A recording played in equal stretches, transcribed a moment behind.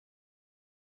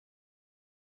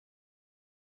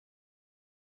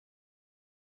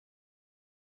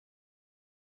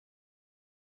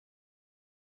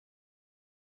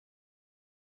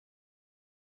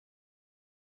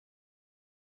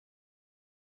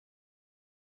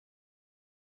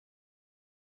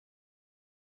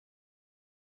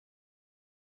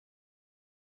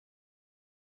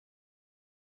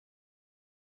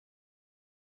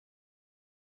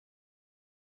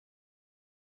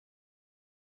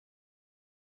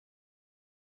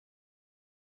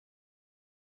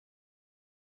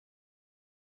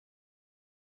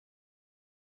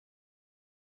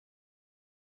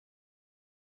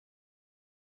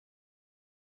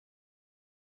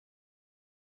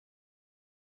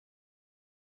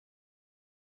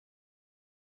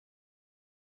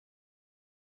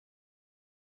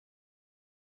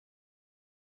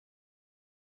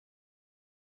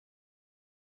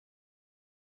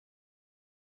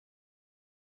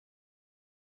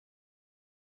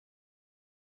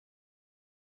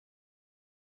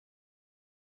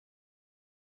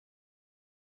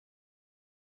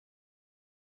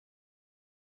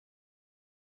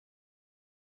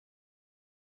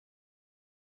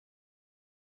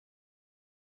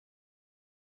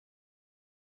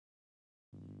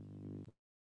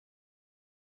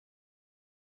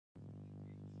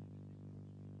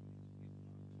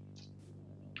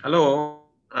Hello,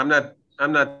 I'm not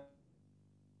having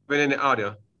any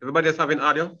audio. Everybody else having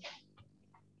audio?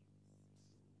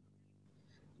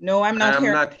 No, I'm not I'm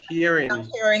hearing, not not hearing.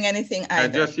 hearing anything I'm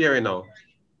either. just hearing now.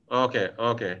 Okay,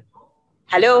 okay.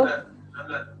 Hello?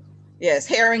 Yes,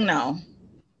 hearing now.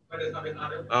 Okay.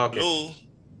 Hello.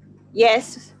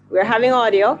 Yes, we're having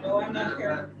audio. No, I'm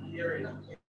not hearing.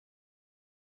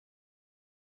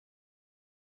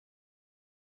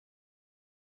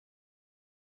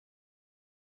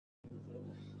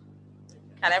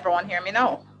 Can everyone hear me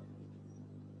now?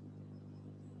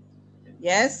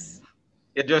 Yes.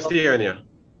 You're just hearing you.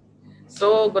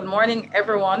 So, good morning,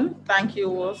 everyone. Thank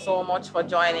you so much for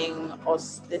joining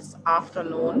us this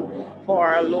afternoon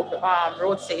for our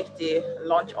road safety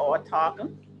lunch hour talk.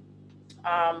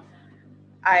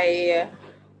 I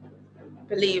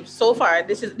believe so far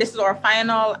this is our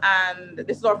final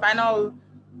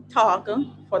talk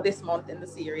for this month in the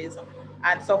series,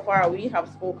 and so far we have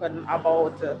spoken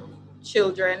about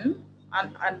children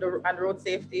and road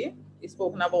safety. We've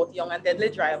spoken about young and deadly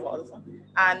drivers,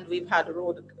 and we've had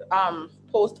road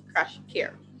post crash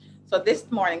care. So this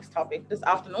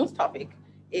afternoon's topic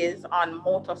is on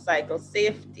motorcycle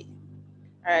safety.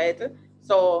 Right.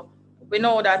 So we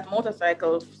know that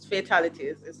motorcycle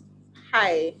fatalities is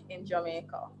high in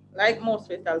Jamaica, like most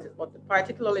fatalities, but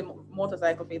particularly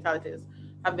motorcycle fatalities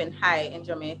have been high in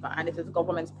Jamaica, and it is the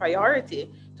government's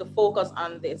priority to focus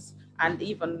on this and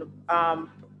even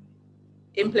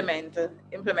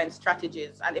implement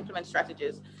strategies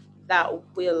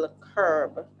that will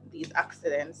curb these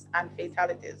accidents and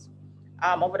fatalities.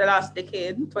 Over the last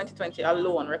decade, 2020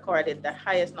 alone recorded the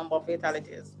highest number of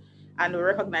fatalities, and we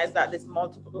recognize that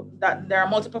there are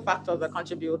multiple factors that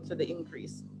contribute to the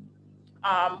increase.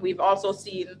 We've also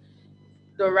seen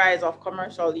the rise of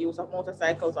commercial use of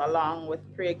motorcycles along with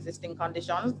pre-existing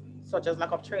conditions such as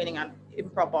lack of training and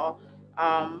improper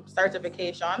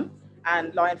certification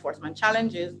and law enforcement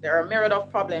challenges. There are a myriad of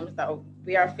problems that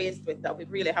we are faced with that we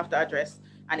really have to address,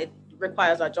 and it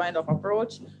requires a joined up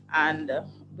approach, and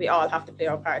we all have to play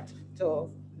our part to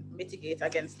mitigate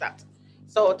against that.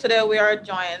 So today we are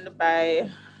joined by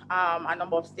a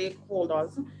number of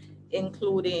stakeholders,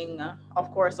 including,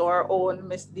 of course, our own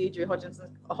Miss Deidre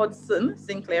Hudson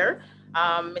Sinclair,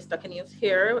 Mr. Kenneth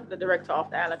here, the director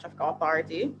of the Island Traffic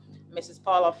Authority, Mrs.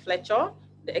 Paula Fletcher,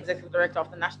 the executive director of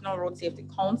the National Road Safety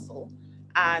Council,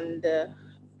 and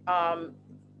um,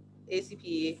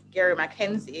 ACP Gary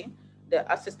McKenzie,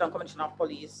 the Assistant Commissioner of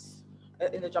Police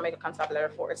in the Jamaica Constabulary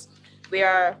Force. We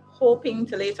are hoping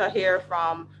to later hear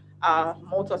from a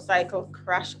motorcycle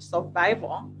crash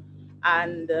survivor,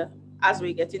 and as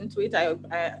we get into it,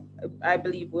 I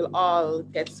believe we'll all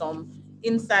get some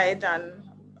insight, and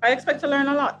I expect to learn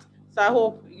a lot. So I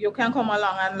hope you can come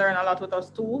along and learn a lot with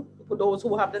us too. For those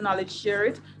who have the knowledge, share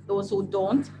it. Those who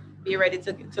don't, be ready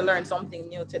to learn something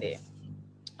new today.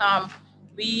 Um,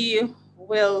 we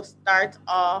will start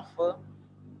off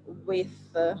with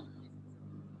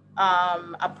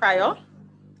a prayer,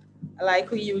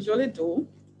 like we usually do.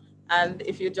 And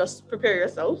if you just prepare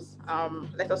yourselves,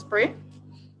 let us pray.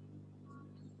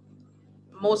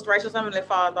 Most righteous Heavenly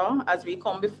Father, as we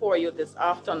come before you this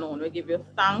afternoon, we give you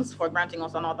thanks for granting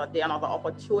us another day, another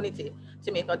opportunity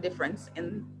to make a difference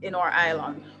in our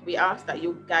island. We ask that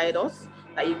you guide us,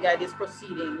 that you guide these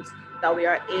proceedings, that we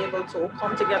are able to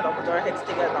come together, put our heads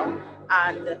together,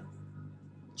 and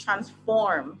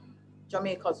transform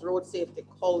Jamaica's road safety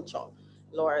culture.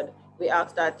 Lord, we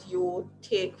ask that you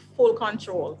take full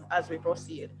control as we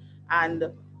proceed,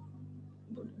 and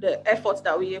the efforts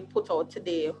that we put out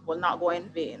today will not go in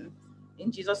vain.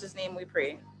 In Jesus' name we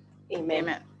pray. Amen.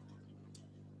 Amen.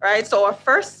 Right, so our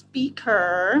first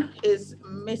speaker is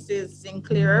Mrs.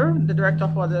 Sinclair, the director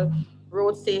for the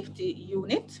Road Safety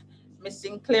Unit. Ms.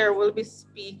 Sinclair will be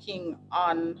speaking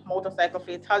on motorcycle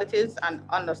fatalities and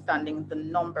understanding the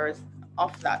numbers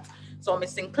of that. So,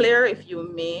 Ms. Sinclair, if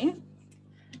you may.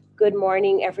 Good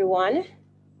morning, everyone.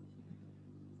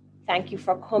 Thank you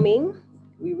for coming.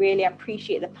 We really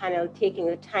appreciate the panel taking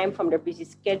the time from their busy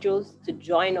schedules to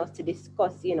join us to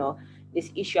discuss,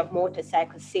 this issue of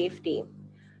motorcycle safety.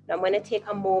 Now, I'm going to take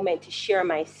a moment to share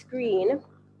my screen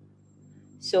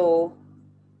so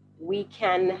we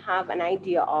can have an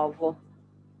idea of,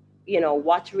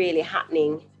 what's really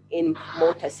happening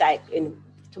to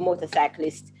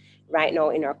motorcyclists right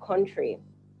now in our country.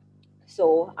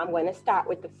 So I'm going to start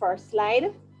with the first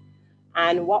slide.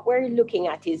 And what we're looking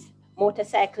at is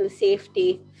motorcycle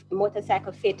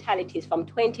fatalities from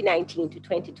 2019 to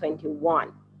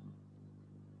 2021.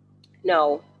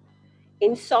 Now,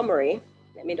 in summary,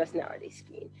 let me just narrow this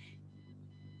screen.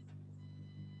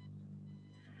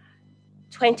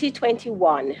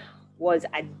 2021 was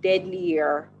a deadly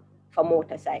year for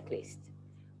motorcyclists.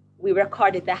 We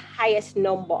recorded the highest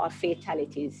number of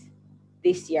fatalities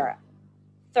this year,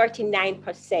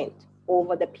 39%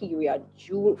 over the period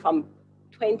from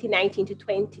 2019 to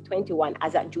 2021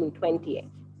 as at June 20th.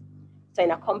 So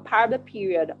in a comparable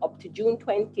period up to June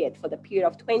 20th for the period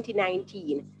of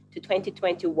 2019 to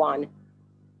 2021,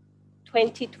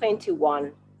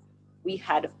 we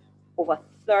had over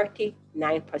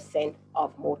 39%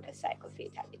 of motorcycle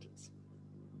fatalities.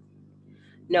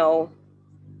 Now,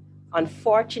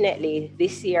 unfortunately,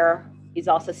 this year is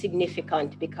also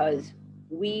significant because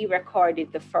we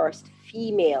recorded the first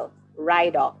female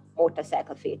rider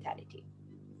motorcycle fatality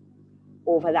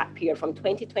over that period from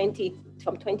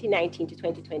 2019 to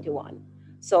 2021.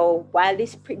 So while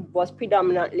this was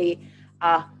predominantly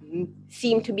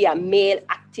seemed to be a male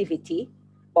activity,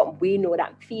 but we know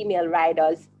that female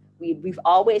riders, we've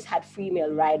always had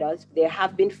female riders. There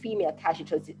have been female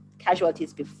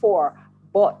casualties before,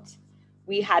 but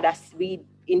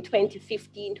in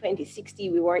 2015,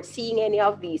 2016, we weren't seeing any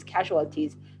of these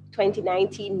casualties.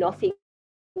 2019, nothing.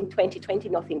 In 2020,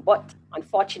 nothing. But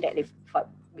unfortunately,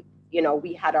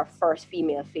 we had our first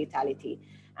female fatality,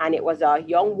 and it was a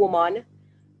young woman,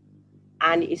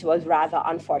 and it was rather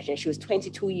unfortunate. She was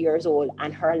 22 years old,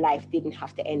 and her life didn't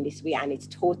have to end this way, and it's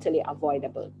totally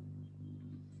avoidable.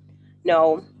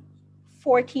 Now,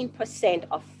 14%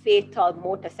 of fatal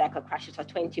motorcycle crashes for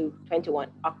 2021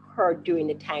 occurred during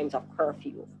the times of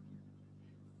curfew.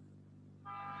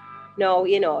 Now,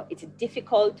 it's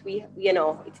difficult.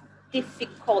 It's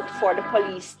difficult for the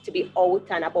police to be out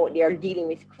and about. They're dealing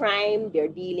with crime, they're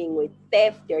dealing with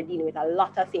theft, they're dealing with a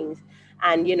lot of things.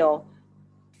 And,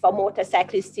 for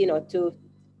motorcyclists, to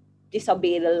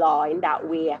disobey the law in that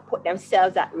way, put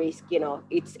themselves at risk,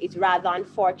 it's rather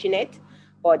unfortunate.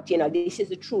 But, this is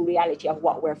the true reality of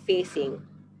what we're facing.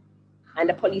 And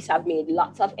the police have made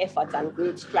lots of efforts and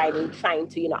great strides in trying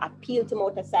to, appeal to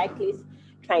motorcyclists,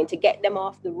 trying to get them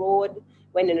off the road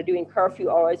when they're doing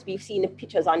curfew hours. We've seen the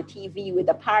pictures on TV with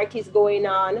the parties going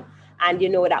on, and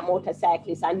that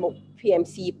motorcyclists and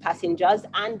PMC passengers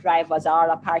and drivers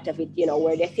are a part of it,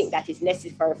 where they think that it's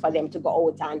necessary for them to go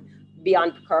out and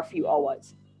beyond curfew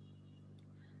hours.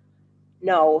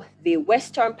 Now, the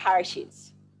western parishes,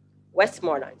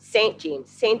 Westmoreland, St. James,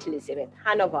 St. Elizabeth,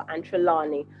 Hanover, and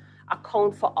Trelawney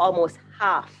account for almost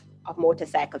half of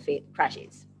motorcycle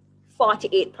crashes,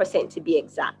 48% to be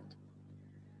exact,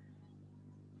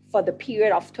 for the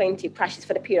period of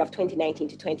 2019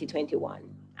 to 2021.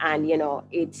 And,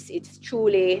 it's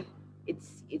truly,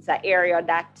 it's an area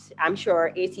that I'm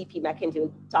sure ACP McKenzie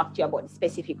will talk to you about the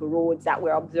specific roads that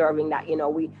we're observing that,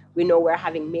 we know we're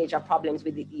having major problems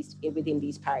within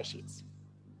these parishes.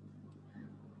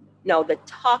 Now, the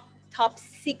top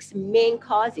 6 main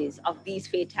causes of these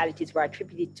fatalities were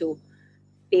attributed to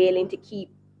failing to keep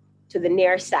to the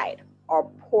near side or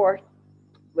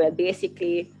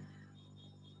basically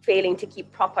failing to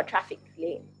keep proper traffic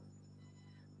lane.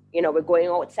 We're going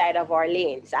outside of our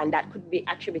lanes, and that could be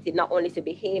attributed not only to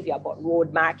behavior, but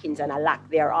road markings and a lack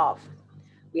thereof.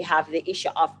 We have the issue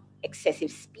of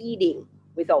excessive speeding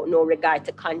without no regard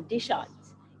to conditions.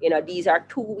 These are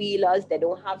two-wheelers, they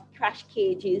don't have crash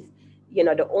cages.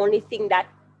 The only thing that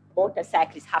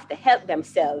motorcyclists have to help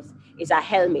themselves is a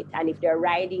helmet. And if they're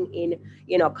riding in,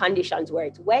 conditions where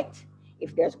it's wet,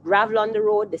 if there's gravel on the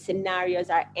road, the scenarios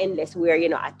are endless where,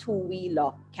 a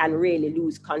two-wheeler can really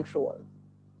lose control.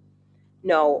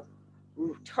 Now,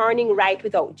 turning right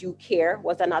without due care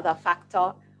was another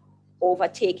factor.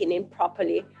 Overtaking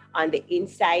improperly on the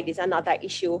inside is another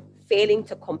issue. Failing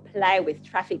to comply with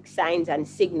traffic signs and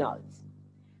signals,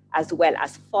 as well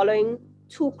as following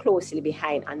too closely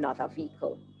behind another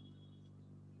vehicle.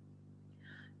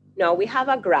 Now we have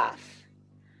a graph,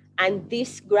 and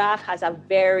this graph has a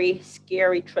very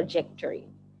scary trajectory.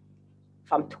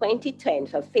 From 2010,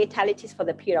 so fatalities for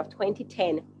the period of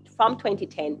 2010, from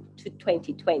 2010 to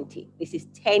 2020. This is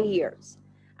 10 years.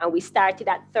 And we started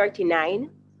at 39,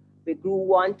 we grew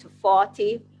 1 to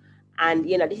 40, and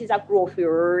this is a growth we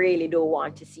really don't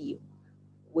want to see.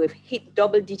 We've hit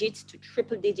double digits to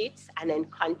triple digits and then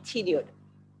continued.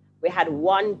 We had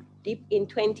one dip in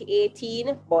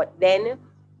 2018, but then,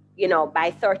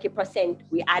 by 30%,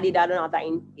 we added another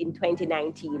in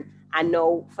 2019. And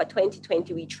now for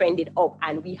 2020, we trended up,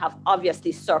 and we have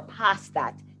obviously surpassed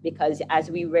that because as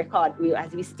we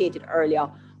stated earlier,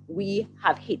 we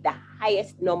have hit the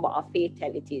highest number of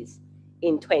fatalities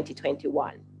in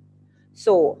 2021.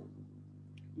 So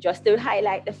just to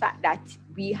highlight the fact that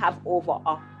we have over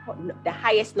the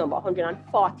highest number,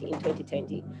 140 in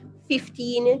 2020,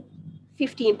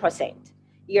 15%.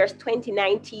 Years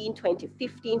 2019,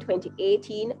 2015,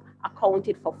 2018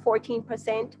 accounted for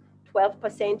 14%, 12%,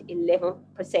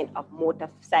 11% of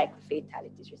motorcycle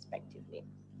fatalities, respectively.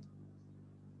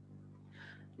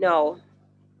 Now,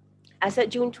 as of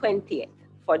June 20th,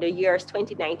 for the years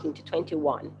 2019 to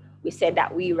 21, we said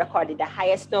that we recorded the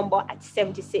highest number at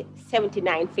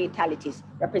 79 fatalities,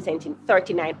 representing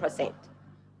 39%.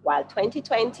 While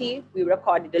 2020, we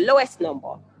recorded the lowest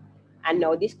number. And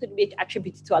now this could be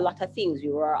attributed to a lot of things. We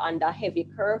were under heavy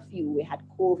curfew. We had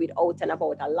COVID out and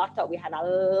about. We had a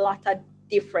lot of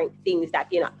different things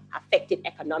that, affected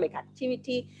economic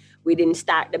activity. We didn't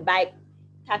start the bike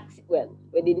taxi. Well,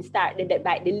 we didn't start the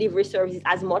bike delivery services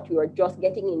as much. We were just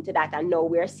getting into that. And now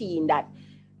we're seeing that,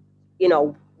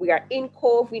 we are in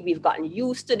COVID. We've gotten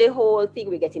used to the whole thing.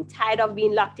 We're getting tired of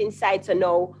being locked inside. So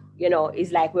now,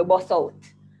 it's like we bust out.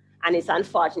 And it's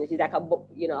unfortunate. It's like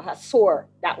a sore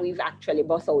that we've actually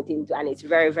bust out into. And it's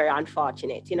very, very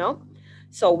unfortunate,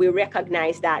 So we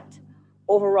recognize that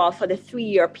overall for the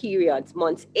 3-year periods,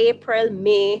 months April,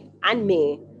 May, and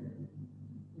May,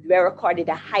 we recorded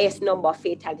the highest number of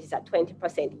fatalities at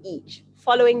 20% each.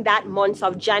 Following that, months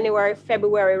of January,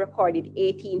 February recorded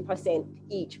 18%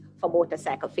 each for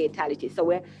motorcycle fatalities. So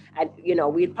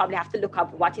we'd probably have to look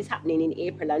up what is happening in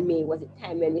April and May. Was it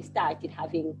time when we started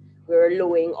we were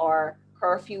lowering our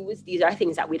curfews? These are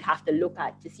things that we'd have to look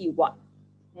at to see what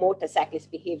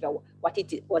motorcyclist behavior, what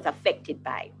it was affected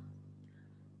by.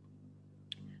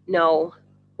 Now,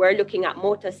 we're looking at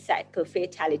motorcycle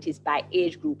fatalities by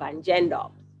age group and gender.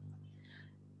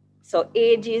 So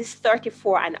ages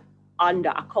 34 and under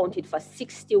accounted for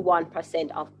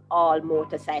 61% of all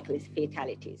motorcyclist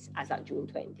fatalities as of June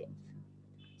 20th.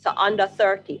 So under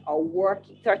 30 or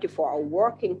 34 or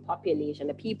working population,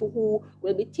 the people who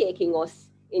will be taking us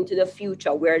into the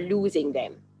future, we're losing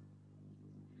them.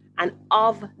 And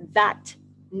of that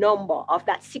number, of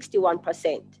that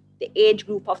 61%, the age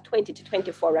group of 20 to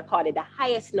 24 recorded the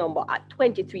highest number at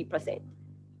 23%.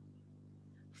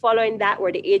 Following that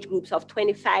were the age groups of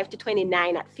 25 to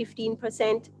 29 at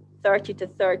 15%, 30 to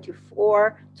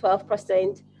 34,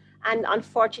 12%. And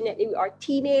unfortunately, our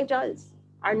teenagers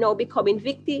are now becoming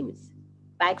victims.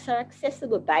 Bikes are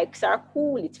accessible, bikes are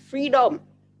cool, it's freedom.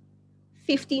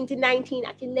 15 to 19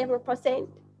 at 11%.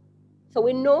 So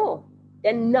we know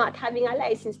they're not having a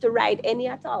license to ride any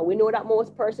at all. We know that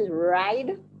most persons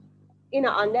ride,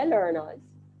 on their learners,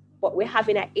 but we're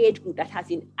having an age group that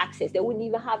has access. They wouldn't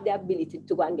even have the ability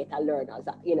to go and get a learners,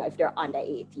 if they're under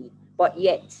 18, but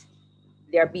yet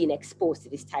they're being exposed to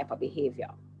this type of behavior.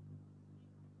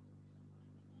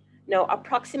 Now,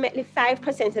 approximately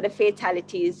 5% of the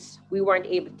fatalities we weren't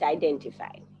able to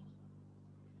identify.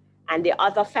 And the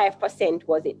other 5%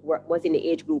 was in the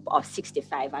age group of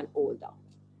 65 and older.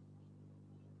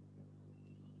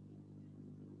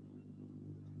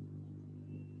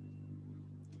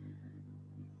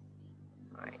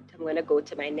 All right, I'm going to go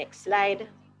to my next slide.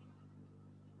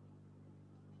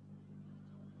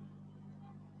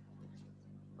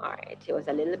 All right, it was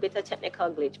a little bit of technical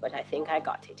glitch, but I think I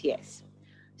got it, yes.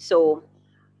 So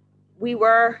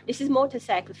this is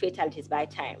motorcycle fatalities by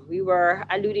time. We were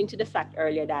alluding to the fact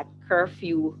earlier that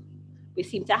curfew, we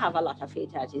seem to have a lot of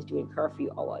fatalities during curfew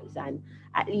hours, and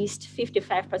at least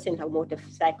 55% of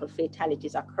motorcycle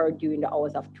fatalities occurred during the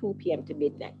hours of 2 p.m. to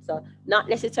midnight. So not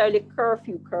necessarily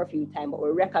curfew time, but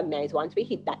we recognize once we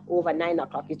hit that over 9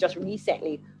 o'clock, it's just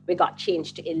recently we got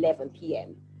changed to 11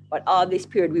 p.m. But all this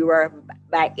period we were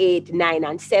by 8, 9,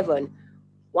 and 7.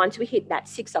 Once we hit that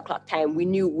 6 o'clock time, we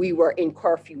knew we were in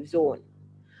curfew zone.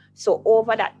 So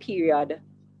over that period,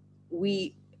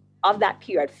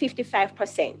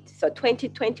 55%, so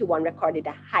 2021 recorded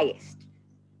the highest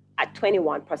at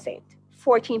 21%.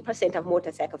 14% of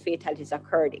motorcycle fatalities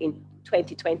occurred in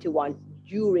 2021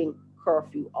 during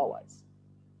curfew hours.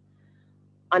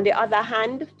 On the other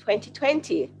hand,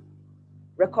 2020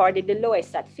 recorded the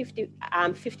lowest at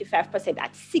 55%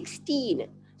 at 16.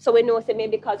 So we know that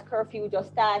maybe because curfew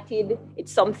just started,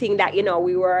 it's something that,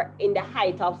 we were in the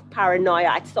height of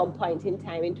paranoia at some point in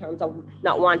time in terms of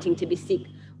not wanting to be sick.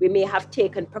 We may have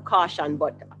taken precaution,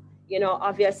 but,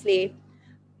 obviously,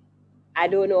 I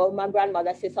don't know. My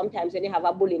grandmother says sometimes when you have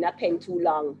a bull in a pen too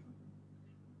long,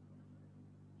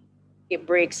 it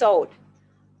breaks out.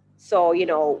 So,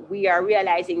 we are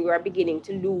realizing we are beginning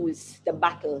to lose the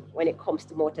battle when it comes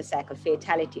to motorcycle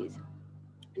fatalities.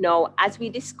 Now, as we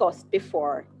discussed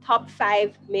before, top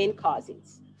 5 main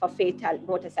causes for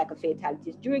motorcycle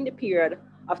fatalities during the period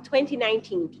of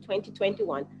 2019 to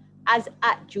 2021, as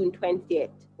at June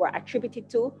 20th, were attributed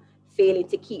to failing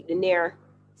to keep the near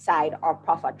side or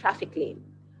proper traffic lane.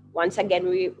 Once again,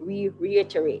 we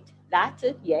reiterate that,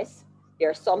 yes,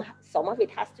 there's some of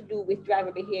it has to do with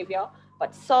driver behavior,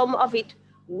 but some of it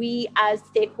we as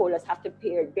stakeholders have to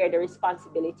bear the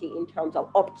responsibility in terms of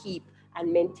upkeep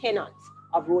and maintenance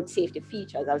of road safety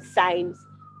features, of signs,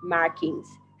 markings,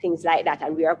 things like that.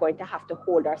 And we are going to have to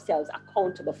hold ourselves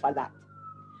accountable for that.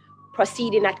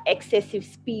 Proceeding at excessive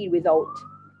speed without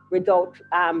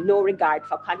no regard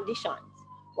for conditions.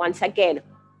 Once again,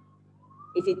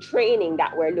 is it training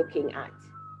that we're looking at?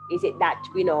 Is it that,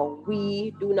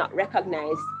 we do not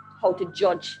recognize how to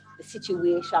judge the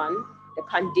situation, the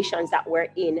conditions that we're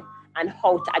in, and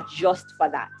how to adjust for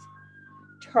that?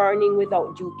 Turning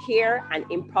without due care and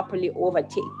improperly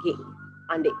overtaking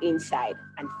on the inside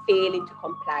and failing to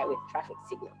comply with traffic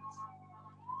signals.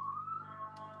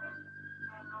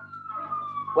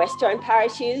 Western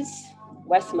parishes,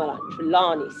 Westmoreland,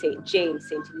 Trelawney, St. James,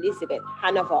 St. Elizabeth,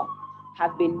 Hanover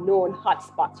have been known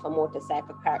hotspots for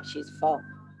motorcycle crashes for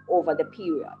over the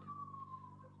period.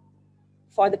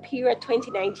 For the period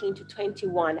 2019 to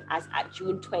 21, as at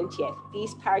June 20th,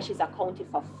 these parishes accounted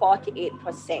for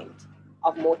 48%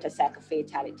 of motorcycle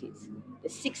fatalities. The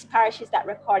 6 parishes that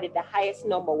recorded the highest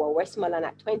number were Westmoreland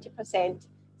at 20%,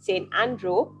 St.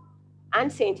 Andrew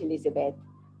and St. Elizabeth,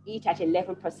 each at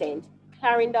 11%,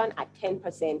 Clarendon at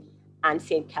 10%, and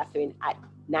St. Catherine at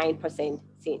 9%,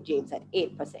 St. James at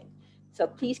 8%. So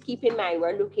please keep in mind,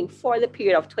 we're looking for the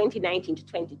period of 2019 to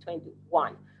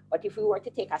 2021. But if we were to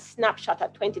take a snapshot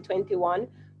at 2021,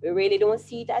 we really don't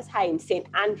see it as high in St.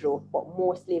 Andrew, but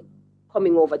mostly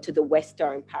coming over to the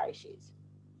Western parishes.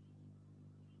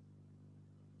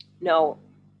 Now,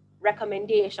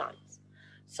 recommendations.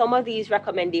 Some of these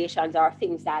recommendations are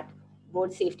things that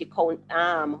road safety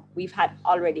we've had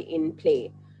already in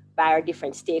play by our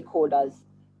different stakeholders.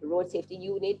 The Road Safety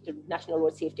Unit, the National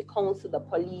Road Safety Council, the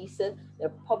police, the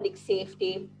Public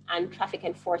Safety and Traffic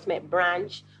Enforcement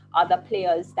Branch, other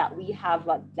players that we have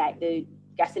like the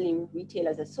Gasoline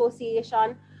Retailers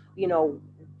Association.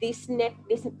 This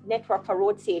network for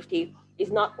road safety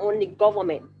is not only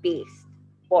government-based,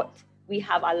 but we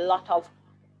have a lot of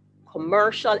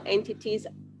commercial entities,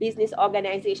 business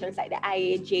organizations like the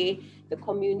IAJ, the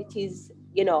communities,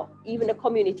 even the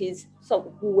communities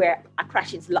where a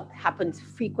crash happens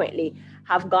frequently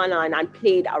have gone on and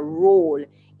played a role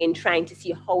in trying to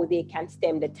see how they can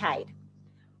stem the tide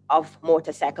of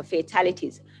motorcycle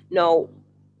fatalities. Now,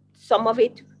 some of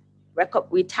it,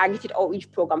 we targeted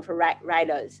outreach program for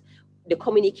riders. The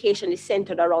communication is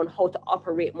centered around how to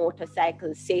operate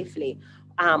motorcycles safely,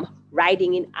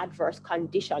 riding in adverse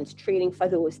conditions, training for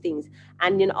those things,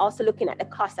 and then also looking at the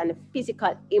cost and the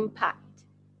physical impact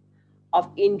of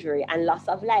injury and loss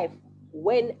of life.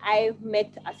 When I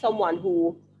met someone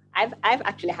who, I've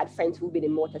actually had friends who've been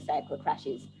in motorcycle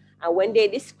crashes, and when they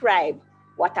describe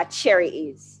what a cherry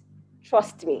is,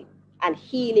 trust me, and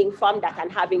healing from that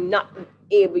and having not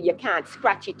able, you can't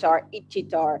scratch it or itch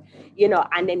it or,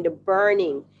 and then the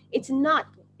burning, it's not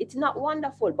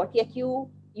wonderful, but yet you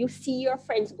see your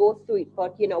friends go through it,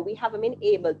 but, we haven't been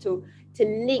able to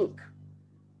link,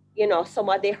 some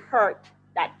of the hurt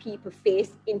that people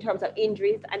face in terms of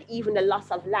injuries and even the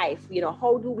loss of life.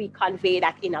 How do we convey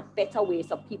that in a better way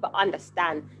so people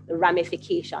understand the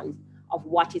ramifications of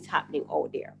what is happening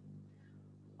out there?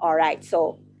 All right,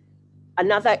 so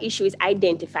another issue is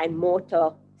identifying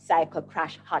motorcycle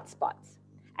crash hotspots.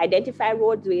 Identify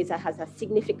roadways that has a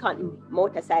significant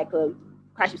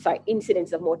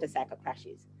incidents of motorcycle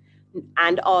crashes.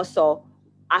 And also,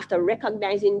 after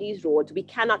recognizing these roads, we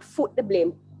cannot foot the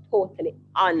blame totally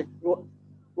on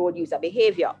road user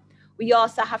behavior. We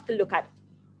also have to look at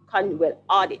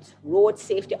audits, road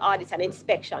safety audits and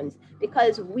inspections,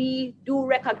 because we do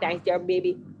recognize there may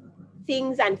be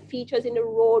things and features in the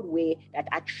roadway that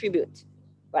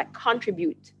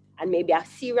contribute and may be a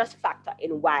serious factor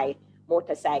in why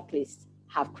motorcyclists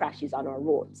have crashes on our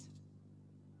roads.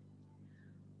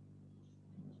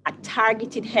 A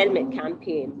targeted helmet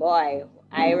campaign, boy,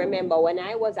 I remember when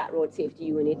I was at Road Safety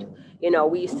Unit,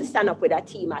 we used to stand up with a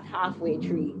team at Halfway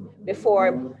Tree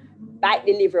before bike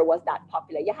delivery was that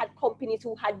popular. You had companies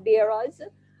who had bearers,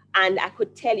 and I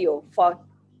could tell you for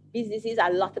businesses,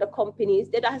 a lot of the companies,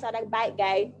 they just had a bike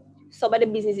guy. Some of the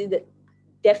businesses that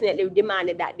definitely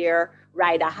demanded that their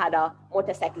rider had a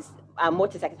motorcyclist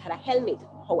had a helmet.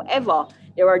 However,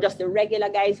 there were just the regular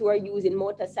guys who are using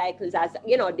motorcycles as,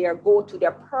 their go-to,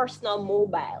 their personal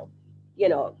mobile,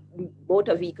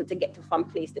 motor vehicle to get from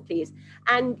place to place.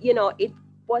 And, it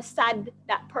was sad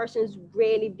that persons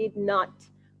really did not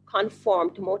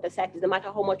conform to motorcycles, no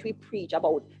matter how much we preach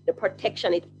about the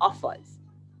protection it offers,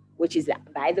 which is,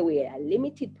 by the way, a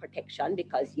limited protection,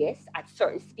 because yes, at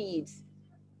certain speeds,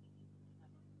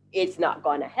 it's not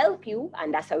gonna help you.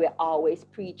 And that's why we're always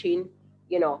preaching,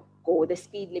 go the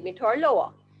speed limit or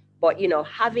lower. But,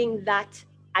 having that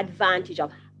advantage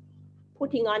of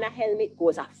putting on a helmet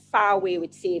goes a far way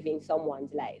with saving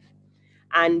someone's life.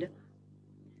 And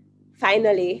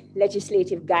finally,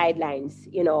 legislative guidelines,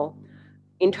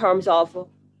 in terms of,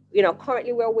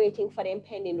 currently we're waiting for the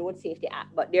impending Road Safety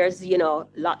Act, but there's,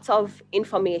 lots of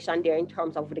information there in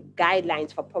terms of the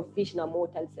guidelines for provisional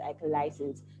motorcycle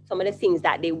license. Some of the things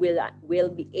that they will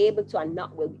be able to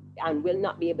and will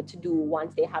not be able to do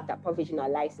once they have that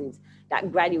provisional license,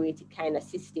 that graduated kind of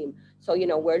system. So,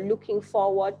 we're looking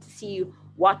forward to see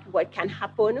what can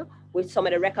happen with some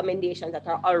of the recommendations that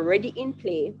are already in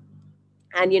play.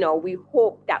 And, we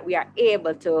hope that we are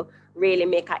able to really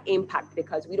make an impact,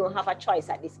 because we don't have a choice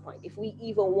at this point. If we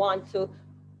even want to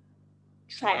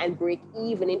try and break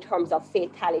even in terms of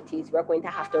fatalities, we're going to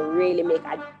have to really make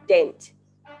a dent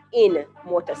in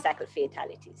motorcycle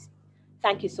fatalities.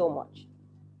 Thank you so much.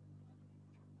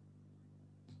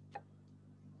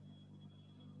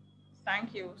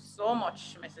 Thank you so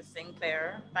much, Mrs.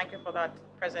 Sinclair. Thank you for that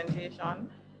presentation.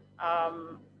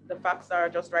 The facts are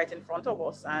just right in front of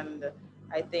us, and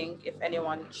I think if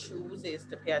anyone chooses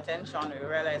to pay attention, we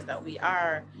realize that we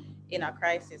are in a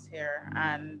crisis here,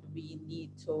 and we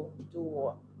need to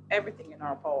do everything in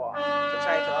our power to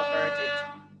try to avert it.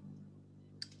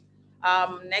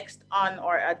 Next on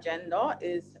our agenda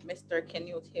is Mr.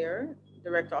 Canute here,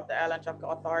 Director of the Island Traffic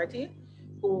Authority,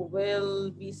 who will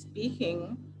be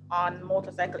speaking on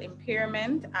motorcycle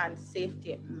impairment and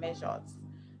safety measures.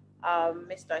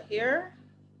 Mr. Here.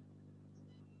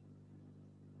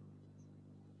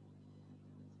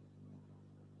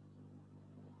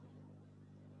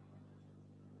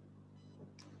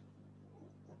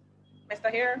 Mr.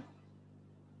 Here.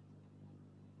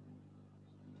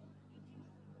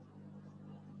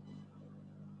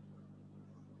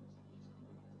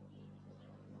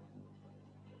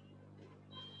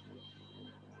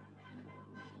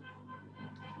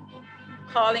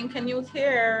 Calling Canute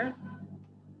here.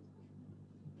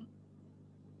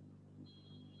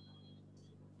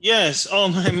 Yes,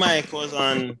 my mic was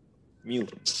on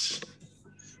mute.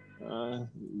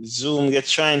 Zoom,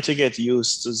 trying to get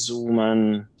used to Zoom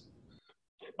and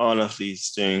all of these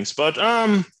things. But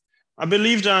I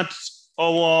believe that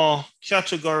our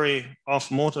category of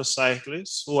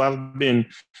motorcyclists who have been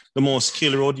the most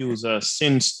skilled road users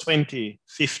since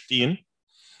 2015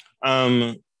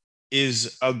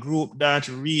 is a group that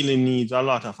really needs a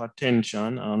lot of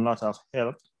attention and a lot of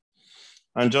help.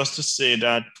 And just to say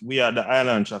that we at the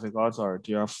Island Traffic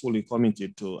Authority are fully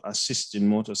committed to assisting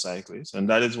motorcyclists, and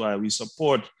that is why we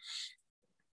support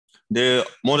the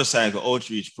motorcycle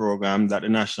outreach program that the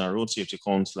National Road Safety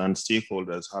Council and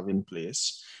stakeholders have in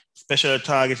place, especially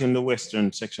targeting the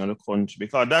western section of the country,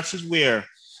 because that is where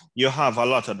you have a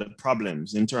lot of the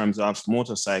problems in terms of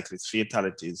motorcyclist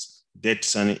fatalities,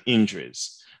 deaths, and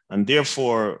injuries. And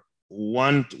therefore,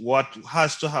 what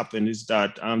has to happen is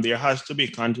that there has to be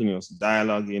continuous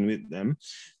dialoguing with them,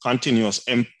 continuous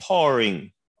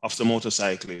empowering of the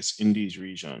motorcyclists in these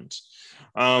regions.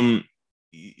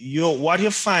 What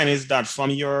you find is that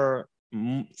from your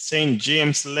St.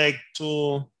 James Leg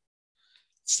to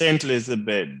St.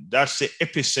 Elizabeth, that's the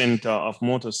epicenter of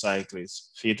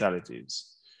motorcyclist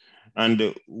fatalities.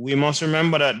 And we must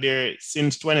remember that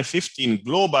since 2015,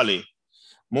 globally,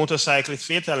 motorcyclist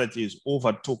fatalities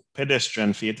overtook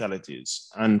pedestrian fatalities.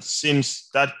 And since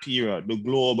that period,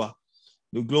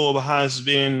 the globe has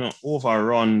been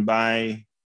overrun by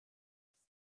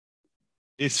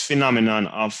this phenomenon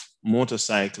of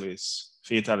motorcyclist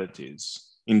fatalities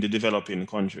in the developing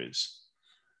countries.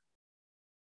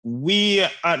 We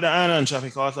at the Island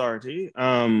Traffic Authority,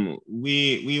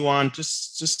 we want to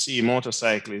see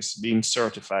motorcyclists being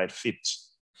certified fit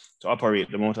to operate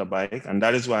the motorbike. And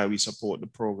that is why we support the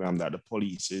program that the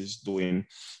police is doing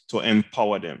to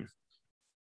empower them.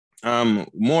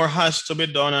 More has to be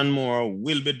done and more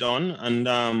will be done.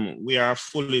 And we are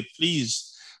fully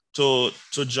pleased to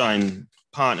join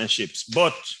partnerships.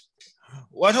 But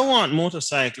what I want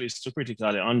motorcyclists to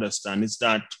critically understand is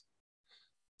that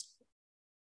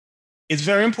it's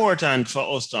very important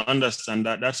for us to understand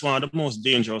that that's one of the most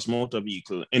dangerous motor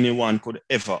vehicles anyone could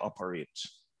ever operate.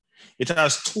 It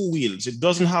has two wheels. It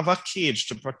doesn't have a cage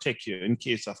to protect you in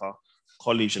case of a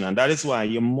collision. And that is why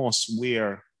you must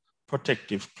wear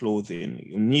protective clothing.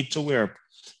 You need to wear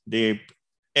the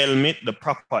helmet, the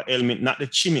proper helmet, not the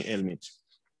chimney helmet,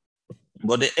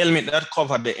 but the helmet that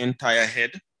covers the entire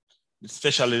head,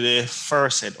 especially the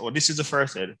first head. This is the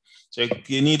first head. So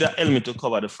you need a helmet to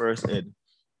cover the first head.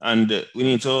 And we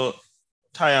need to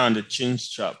tie on the chin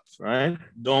strap, right?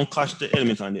 Don't catch the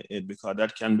helmet on the head because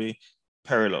that can be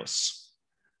perilous.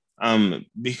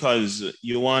 because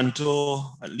you want to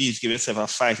at least give yourself a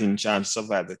fighting chance to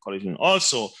survive the collision.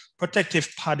 Also,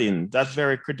 protective padding, that's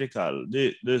very critical.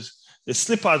 The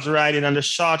slippers riding and the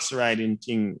shorts riding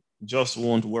thing just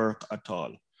won't work at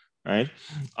all, right?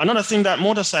 Another thing that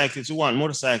motorcyclists, we want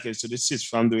motorcyclists to desist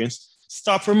from doing is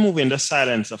stop removing the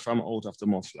silencer from out of the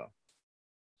muffler.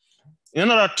 In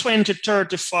another 20,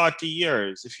 30, 40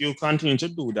 years, if you continue to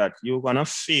do that, you're gonna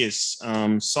face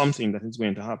something that is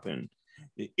going to happen.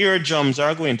 The eardrums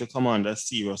are going to come under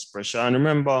serious pressure. And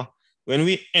remember, when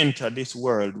we enter this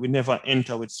world, we never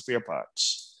enter with spare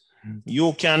parts.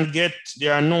 You can get,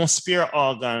 there are no spare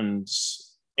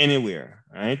organs anywhere,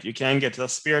 right? You can get a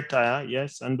spare tire,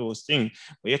 yes, and those things,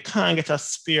 but you can't get a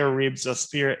spare ribs, a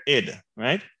spare head,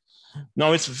 right?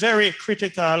 Now, it's very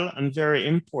critical and very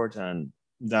important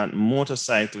that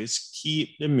motorcyclists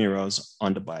keep the mirrors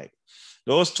on the bike.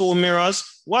 Those two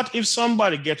mirrors, what if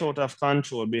somebody gets out of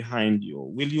control behind you?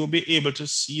 Will you be able to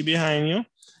see behind you?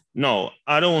 No,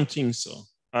 I don't think so.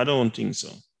 I don't think so,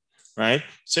 right?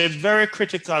 So it's very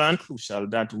critical and crucial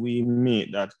that we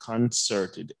make that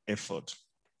concerted effort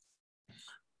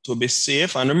to be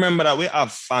safe. And remember that we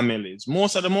have families.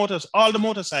 Most of the all the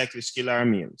motorcyclists kill our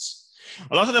males.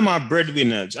 A lot of them are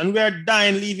breadwinners, and we are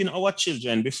dying leaving our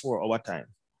children before our time,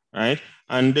 right?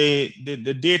 And the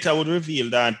data would reveal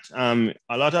that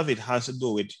a lot of it has to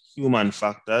do with human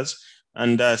factors.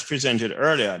 And as presented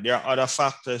earlier, there are other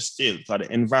factors still, because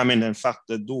the environment and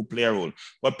factors do play a role.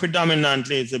 But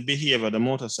predominantly, it's the behavior of the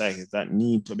motorcyclists that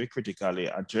need to be critically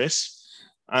addressed.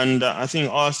 And I think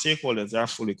all stakeholders are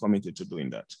fully committed to doing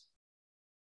that.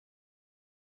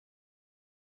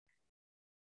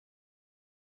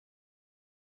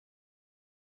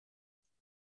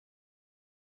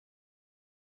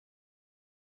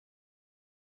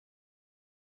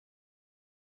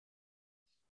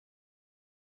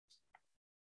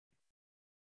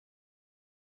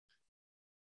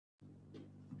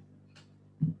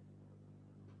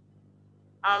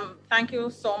 Thank you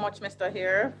so much, Mr.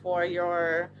 Hare, for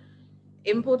your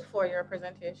input, for your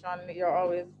presentation. You're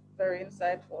always very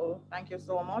insightful. Thank you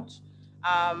so much.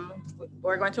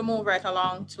 We're going to move right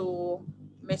along to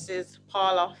Mrs.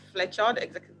 Paula Fletcher, the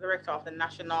Executive Director of the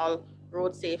National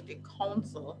Road Safety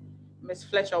Council. Ms.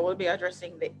 Fletcher will be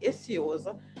addressing the issues,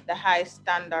 the high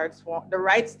standards for the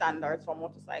right standards for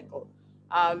motorcycle.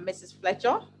 Mrs.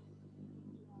 Fletcher.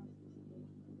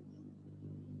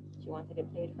 Do you want to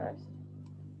play it first?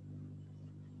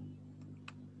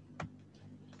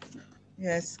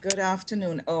 Yes, good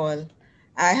afternoon, all.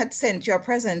 I had sent you a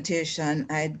presentation.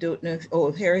 I don't know if,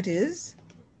 oh, here it is.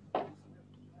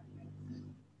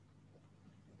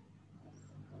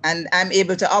 And I'm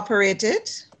able to operate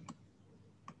it.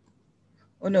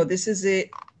 Oh no, this is the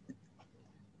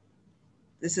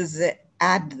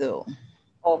ad though.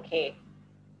 Okay.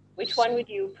 Which one would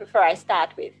you prefer I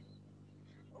start with?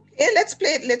 Okay, let's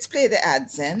play the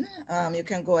ads then. You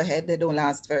can go ahead, they don't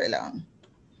last very long.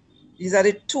 These are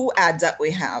the two ads that we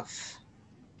have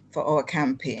for our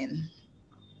campaign.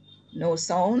 No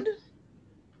sound.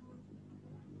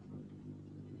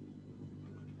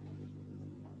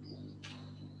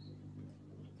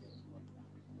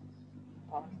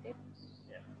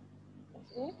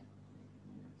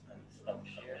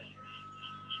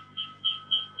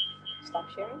 Stop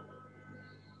sharing.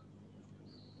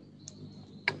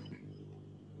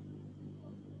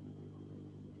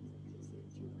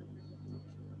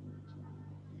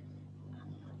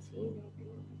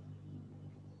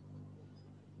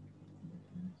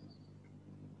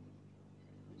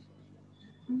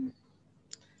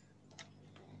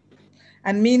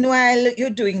 And meanwhile,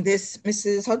 you're doing this,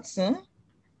 Mrs. Hudson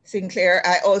Sinclair,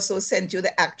 I also sent you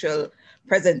the actual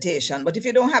presentation, but if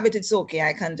you don't have it, it's okay.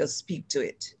 I can just speak to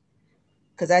it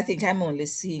because I think I'm only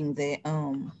seeing the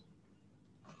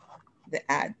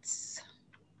ads,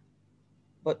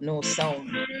 but no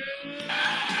sound.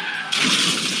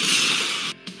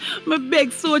 My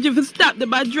beg soldier to stop the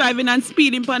bad driving and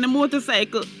speeding on the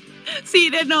motorcycle. See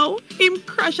that now? Him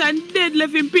crash and dead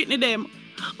left him pitney them.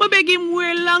 I beg him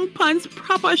wear long pants,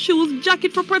 proper shoes,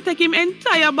 jacket for protect him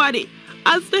entire body.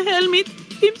 As the helmet,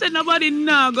 him said nobody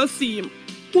now go see him.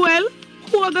 Well,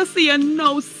 who I go see him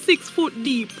now 6 foot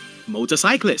deep?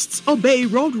 Motorcyclists, obey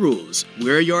road rules.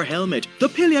 Wear your helmet. The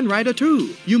pillion rider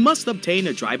too. You must obtain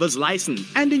a driver's license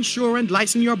and insure and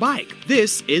license your bike.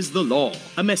 This is the law.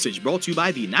 A message brought to you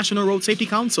by the National Road Safety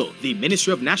Council, the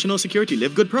Ministry of National Security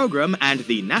Live Good Program, and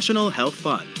the National Health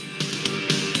Fund.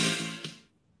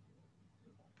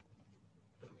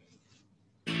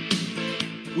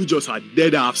 We just had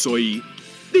dead off, so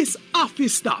this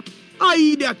office stop.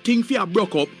 I that thing for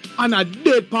broke up and a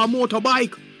dead per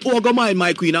motorbike. Or go mind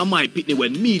my queen and my pitney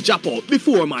when me jump out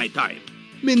before my time.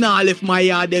 Me nah left my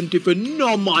yard empty for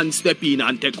no man step in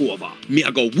and take over. Me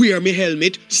a go wear me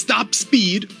helmet, stop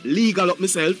speed, legal up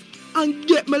myself, and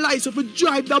get my license to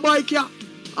drive the bike here.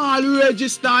 I'll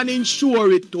register and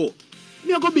insure it too.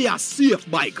 Me a go be a safe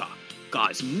biker.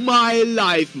 Cause my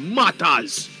life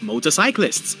matters.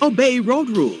 Motorcyclists, obey road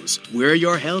rules. Wear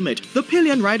your helmet. The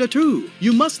Pillion Rider too.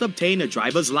 You must obtain a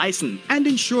driver's license and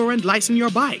insure and license your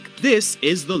bike. This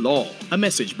is the law. A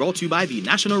message brought to you by the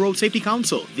National Road Safety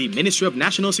Council, the Ministry of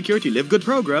National Security Live Good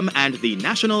Program, and the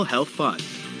National Health Fund.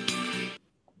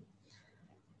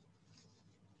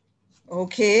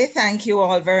 Okay, thank you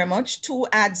all very much. Two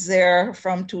ads there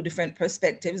from two different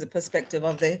perspectives. The perspective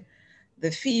of the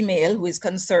female who is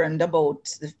concerned about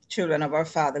the children of our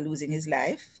father losing his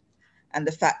life and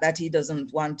the fact that he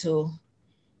doesn't want to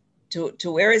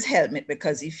wear his helmet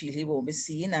because he feels he won't be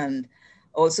seen, and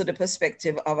also the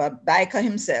perspective of a biker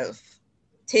himself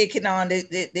taking on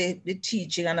the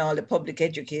teaching and all the public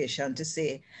education to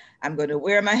say, I'm going to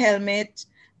wear my helmet,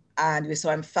 and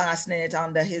so I'm fastening it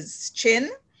under his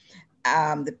chin.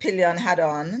 The pillion had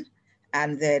on,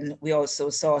 and then we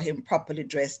also saw him properly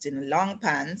dressed in long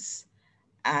pants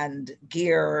and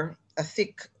gear, a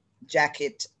thick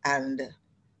jacket and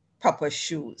proper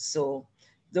shoes. So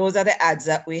those are the ads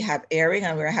that we have airing,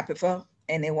 and we're happy for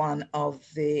any one of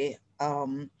the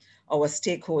our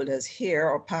stakeholders here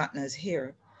or partners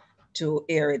here to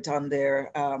air it on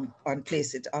their and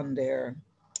place it on their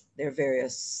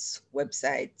various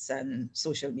websites and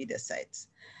social media sites.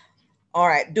 All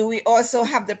right, do we also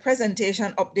have the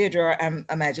presentation update, or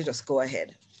I might just go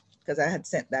ahead because I had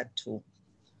sent that too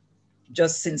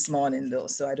just since morning though,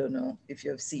 so I don't know if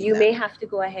you've seen You that. may have to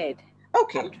go ahead.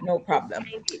 Okay, no problem.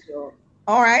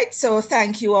 All right, so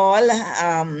thank you all.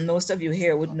 Most of you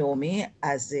here would know me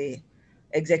as the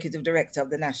Executive Director of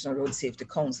the National Road Safety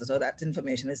Council, so that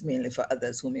information is mainly for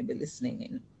others who may be listening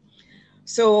in.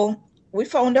 So we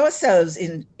found ourselves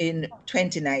in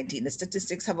 2019. The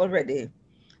statistics have already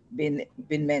been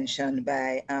mentioned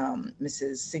by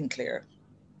Mrs. Sinclair,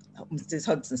 Mrs.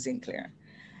 Hudson Sinclair.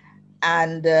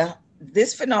 And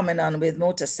this phenomenon with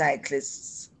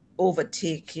motorcyclists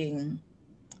overtaking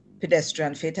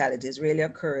pedestrian fatalities really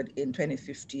occurred in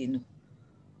 2015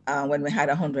 when we had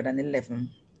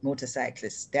 111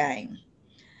 motorcyclists dying.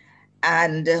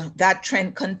 And that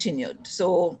trend continued.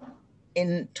 So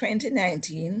in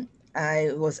 2019,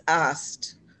 I was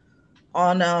asked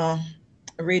on a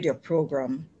radio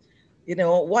program, you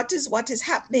know, what is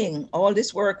happening? All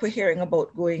this work we're hearing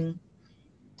about going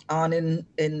on in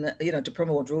you know, to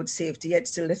promote road safety, yet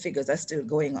still the figures are still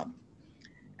going up.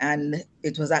 And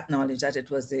it was acknowledged that it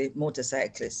was the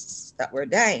motorcyclists that were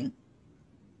dying.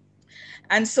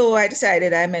 And so I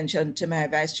decided, I mentioned to my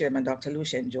Vice Chairman, Dr.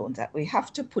 Lucien Jones, that we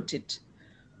have to put it,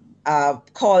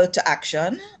 call to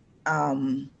action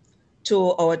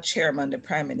to our chairman, the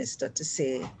Prime Minister, to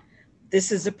say,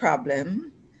 this is the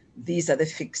problem, these are the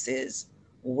fixes,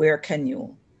 where can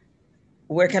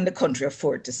the country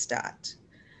afford to start?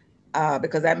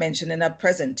 Because I mentioned in a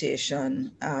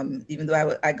presentation, even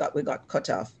though we got cut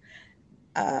off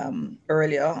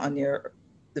earlier on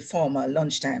the former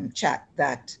lunchtime chat,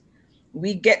 that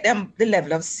we get them the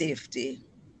level of safety,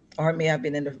 or may have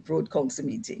been in the road council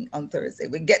meeting on Thursday,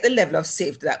 we get the level of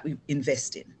safety that we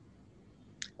invest in.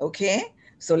 Okay,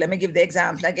 so let me give the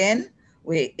example again.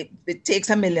 It takes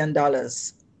 $1 million,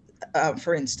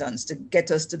 for instance, to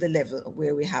get us to the level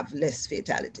where we have less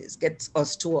fatalities, get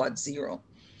us towards zero,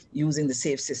 using the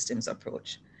safe systems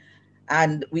approach.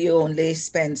 And we only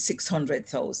spend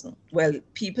 600,000. Well,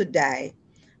 people die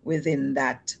within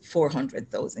that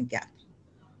 400,000 gap.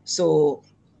 So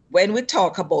when we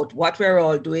talk about what we're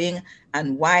all doing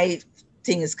and why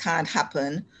things can't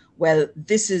happen, well,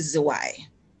 this is the why.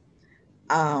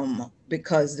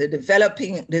 Because the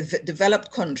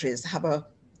developed countries have a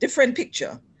different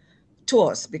picture to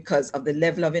us because of the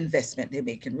level of investment they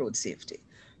make in road safety.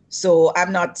 So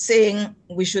I'm not saying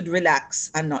we should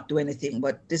relax and not do anything,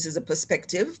 but this is a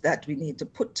perspective that we need to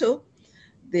put to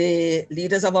the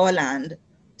leaders of our land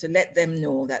to let them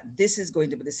know that this is going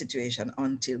to be the situation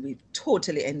until we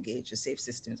totally engage the safe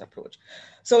systems approach.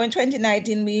 So in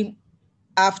 2019, we,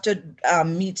 after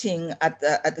meeting at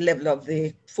the level of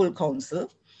the full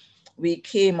council, we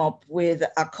came up with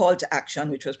a call to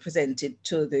action, which was presented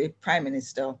to the Prime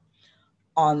Minister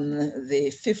on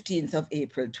the 15th of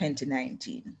April,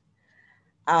 2019.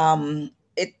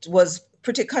 It was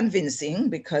pretty convincing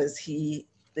because the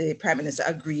Prime Minister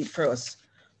agreed for us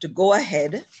to go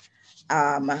ahead.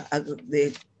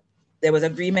 There was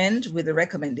agreement with the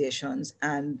recommendations,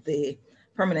 and the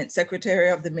permanent secretary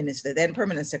of the minister, then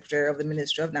permanent secretary of the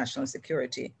Ministry of National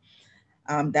Security,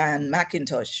 Dan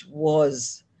McIntosh,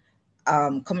 was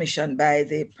commissioned by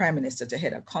the Prime Minister to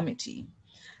head a committee.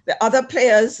 The other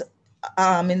players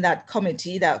in that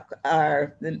committee that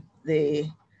are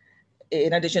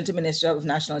in addition to Ministry of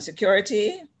National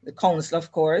Security, the Council,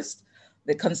 of course,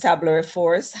 the Constabulary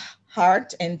Force,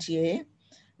 HART, NTA,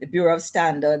 the Bureau of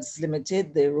Standards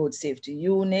Limited, the Road Safety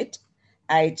Unit,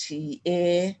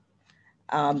 ITA,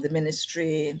 the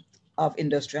Ministry of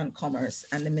Industry and Commerce,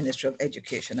 and the Ministry of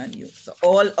Education and Youth. So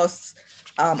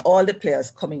all the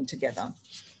players coming together.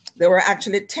 There were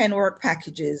actually 10 work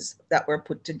packages that were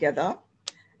put together.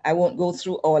 I won't go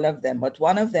through all of them, but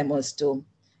one of them was to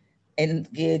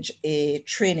engage a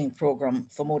training program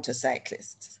for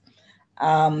motorcyclists.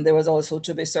 There was also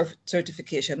to be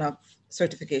certification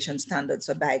standards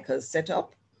for bikers set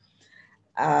up,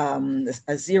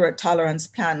 a zero tolerance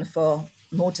plan for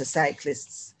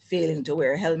motorcyclists failing to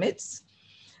wear helmets,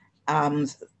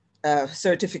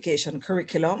 certification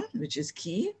curriculum, which is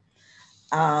key,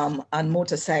 and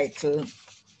motorcycle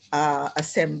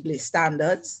assembly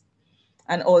standards,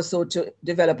 and also to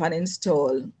develop and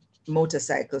install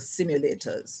motorcycle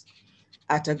simulators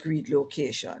at agreed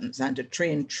locations and to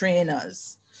train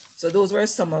trainers. So those were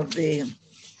some of the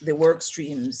work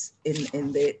streams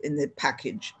in the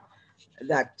package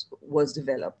that was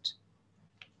developed.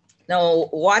 Now,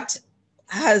 what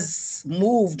has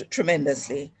moved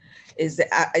tremendously is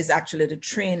actually the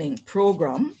training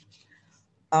program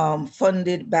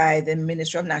funded by the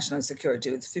Ministry of National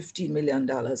Security with $15 million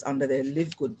under the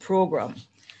Live Good program.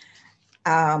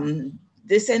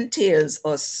 This entails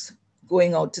us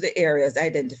going out to the areas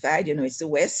identified. You know, it's the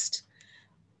West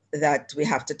that we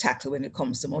have to tackle when it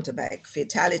comes to motorbike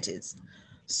fatalities.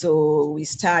 So we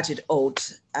started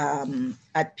out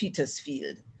at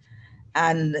Petersfield.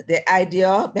 And the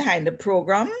idea behind the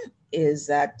program is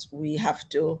that we have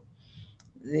to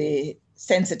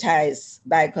sensitize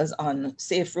bikers on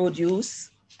safe road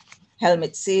use,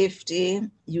 helmet safety,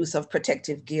 use of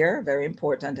protective gear, very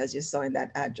important, as you saw in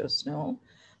that ad just now,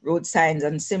 road signs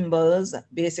and symbols,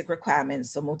 basic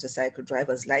requirements for motorcycle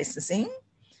drivers licensing,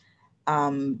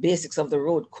 basics of the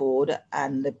road code,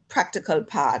 and the practical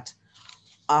part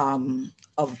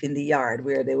in the yard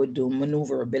where they would do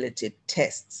maneuverability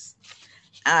tests.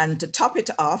 And to top it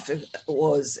off, it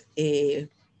was a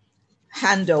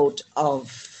handout of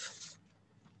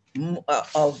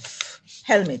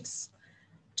helmets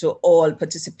to all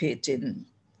participating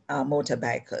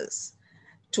motorbikers.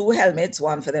 2 helmets,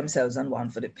 one for themselves and one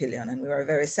for the pillion. And we were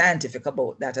very scientific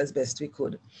about that as best we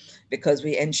could, because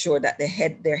we ensured that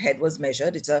their head was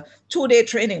measured. It's a 2-day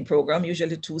training program,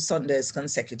 usually 2 Sundays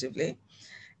consecutively.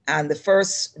 And the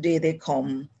first day they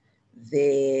come,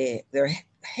 their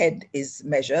head is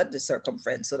measured, the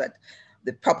circumference, so that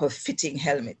the proper fitting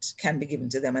helmet can be given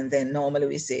to them. And then normally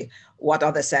we say, what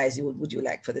other size would you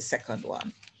like for the second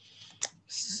one?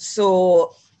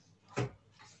 So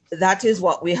that is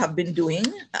what we have been doing,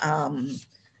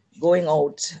 going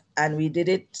out, and we did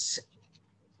it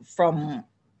from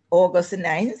August the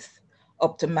 9th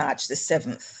up to March the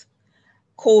 7th.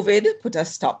 COVID put a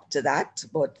stop to that,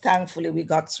 but thankfully we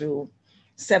got through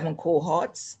 7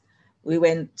 cohorts. We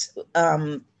went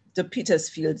to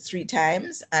Petersfield 3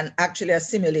 times, and actually a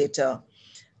simulator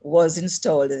was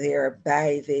installed there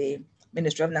by the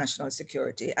Ministry of National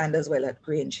Security and as well at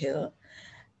Grange Hill.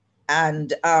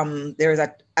 And there is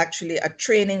actually a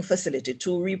training facility,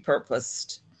 2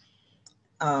 repurposed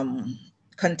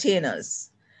containers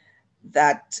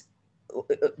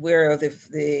where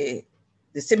the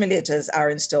simulators are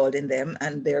installed in them,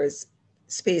 and there is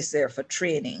space there for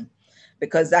training,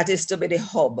 because that is to be the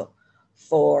hub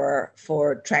for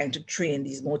trying to train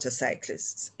these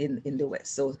motorcyclists in the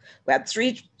West. So we had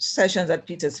 3 sessions at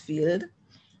Petersfield,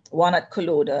 1 at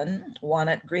Culloden, 1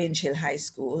 at Grange Hill High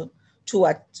School, 2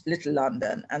 at Little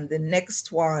London, and the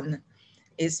next one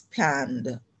is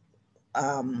planned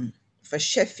for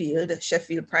Sheffield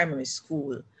Primary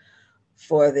School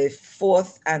for the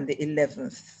 4th and the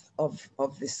 11th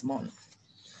of this month.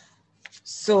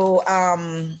 So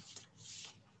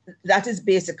that is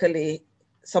basically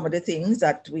some of the things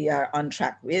that we are on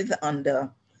track with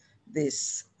under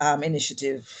this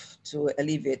initiative to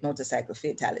alleviate motorcycle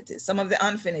fatalities. Some of the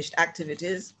unfinished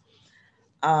activities,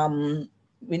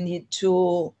 we need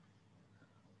to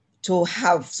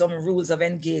have some rules of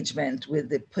engagement with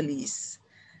the police.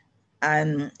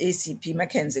 And ACP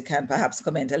Mackenzie can perhaps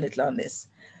comment a little on this.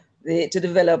 To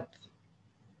develop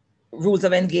rules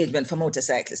of engagement for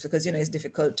motorcyclists, because it's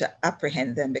difficult to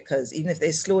apprehend them, because even if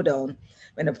they slow down,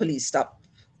 when a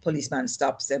policeman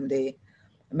stops them, they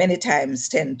many times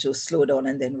tend to slow down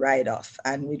and then ride off.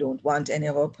 And we don't want any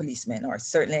of our policemen, or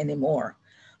certainly any more,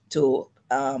 to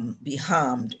be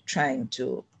harmed trying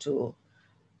to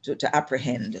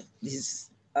apprehend these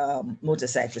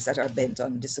motorcyclists that are bent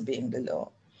on disobeying the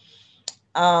law.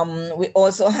 We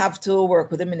also have to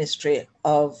work with the Ministry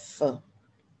of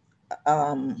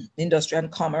Industry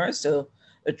and Commerce to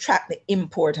track the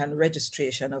import and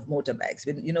registration of motorbikes.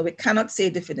 We cannot say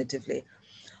definitively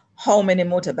how many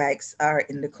motorbikes are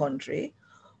in the country,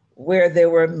 where they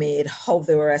were made, how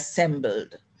they were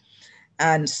assembled.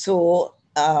 And so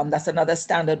that's another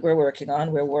standard we're working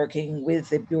on. We're working with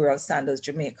the Bureau of Standards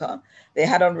Jamaica. They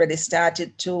had already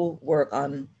started to work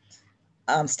on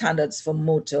standards for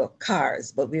motor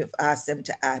cars, but we've asked them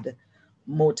to add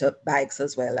motorbikes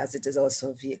as well, as it is also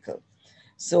a vehicle.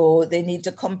 So they need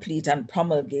to complete and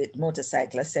promulgate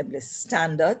motorcycle assembly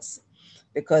standards,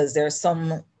 because there are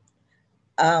some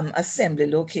assembly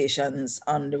locations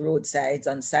on the roadsides,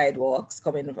 on sidewalks,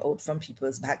 coming out from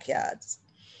people's backyards.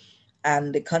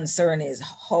 And the concern is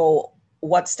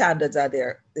what standards are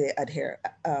there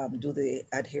do they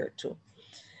adhere to?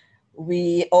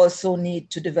 We also need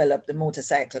to develop the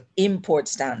motorcycle import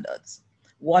standards.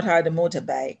 What are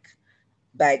the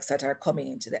bikes that are coming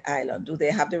into the island? Do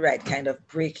they have the right kind of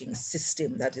braking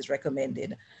system that is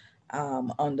recommended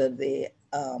under the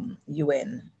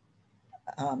UN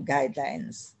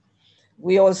guidelines?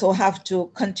 We also have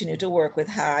to continue to work with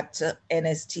HART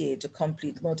NSTA to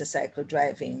complete motorcycle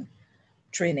driving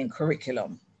training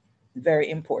curriculum. Very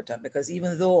important, because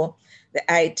even though the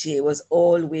ITA was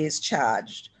always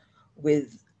charged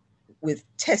with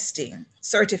testing,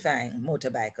 certifying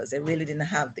motorbikers, they really didn't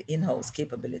have the in-house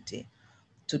capability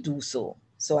to do so.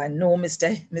 So I know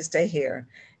Mr. Hare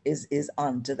is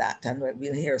on to that, and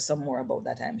we'll hear some more about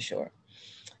that, I'm sure.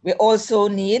 We also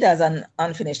need, as an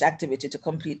unfinished activity, to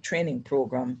complete training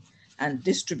program and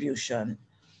distribution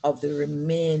of the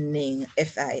remaining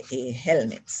FIA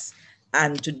helmets,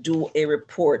 and to do a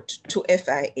report to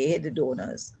FIA, the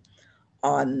donors,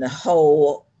 on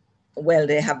how well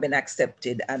they have been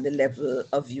accepted and the level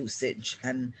of usage,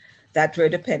 and that we're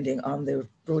depending on the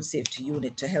road safety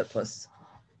unit to help us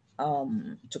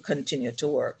to continue to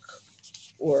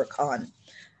work on.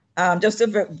 Just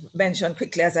to mention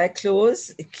quickly as I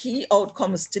close, key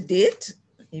outcomes to date,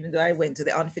 even though I went to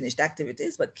the unfinished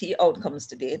activities, but key outcomes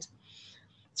to date: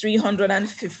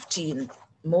 315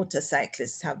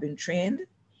 motorcyclists have been trained,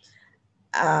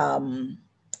 and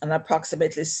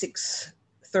approximately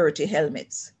 630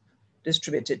 helmets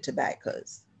distributed to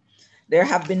bikers. There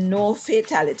have been no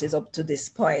fatalities up to this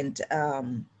point.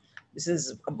 This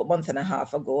is a month and a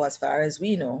half ago, as far as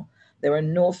we know. There were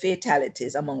no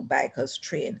fatalities among bikers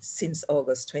trained since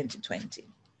August 2020.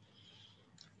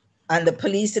 And the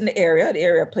police in the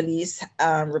area police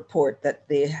report that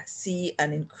they see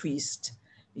an increased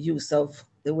use of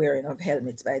the wearing of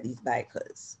helmets by these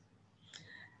bikers.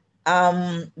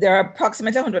 There are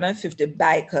approximately 150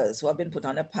 bikers who have been put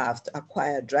on a path to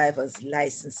acquire driver's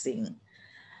licenses.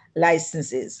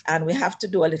 And we have to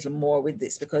do a little more with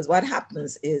this, because what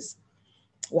happens is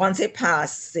once they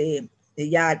pass the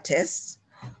yard test,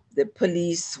 the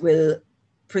police will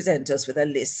present us with a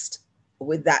list,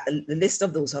 the list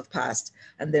of those who have passed,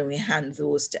 and then we hand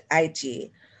those to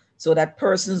ITA, so that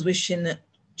persons wishing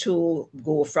to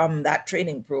go from that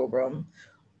training program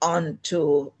on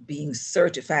to being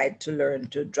certified to learn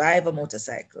to drive a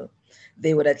motorcycle,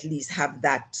 they would at least have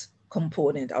that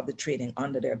component of the training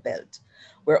under their belt.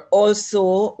 We're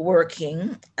also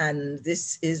working, and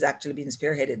this is actually being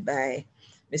spearheaded by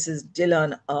Mrs.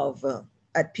 Dillon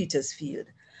at Petersfield,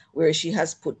 where she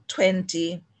has put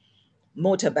 20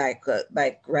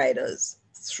 motorbike riders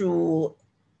through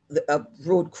a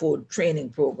road code training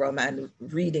program and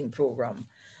reading program.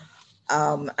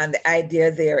 And the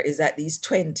idea there is that these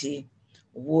 20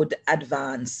 would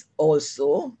advance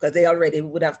also, because they already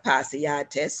would have passed the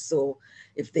yard test. So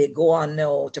if they go on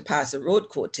now to pass a road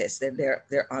code test, then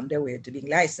they're on their way to being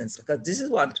licensed, because this is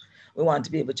what we want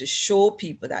to be able to show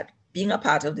people, that being a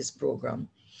part of this program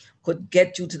could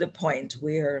get you to the point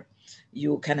where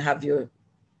you can have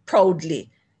proudly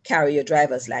carry your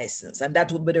driver's license. And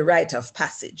that would be the rite of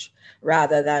passage,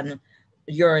 rather than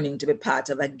yearning to be part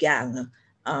of a gang,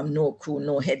 no crew,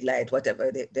 no headlight,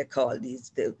 whatever they call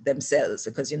themselves.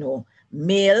 Because,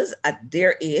 males at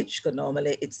their age, because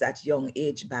normally it's that young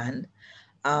age band,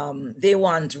 they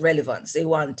want relevance. They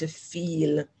want to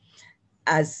feel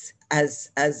as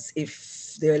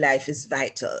if their life is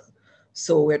vital.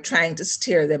 So we're trying to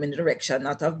steer them in the direction,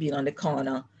 not of being on the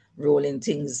corner, rolling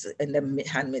things in the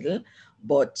hand middle,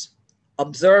 but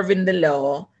observing the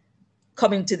law,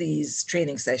 coming to these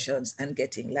training sessions and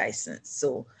getting licensed.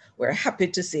 So we're happy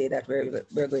to say that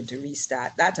we're going to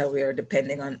restart that, and we're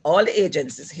depending on all the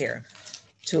agencies here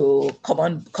to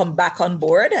come back on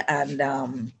board,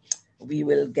 and we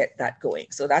will get that going.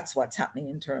 So that's what's happening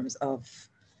in terms of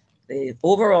the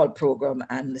overall program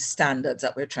and the standards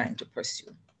that we're trying to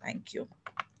pursue. Thank you.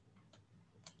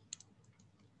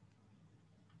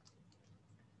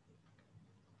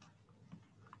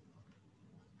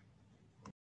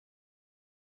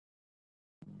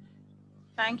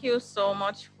 Thank you so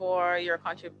much for your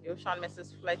contribution,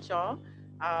 Mrs. Fletcher.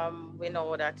 We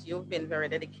know that you've been very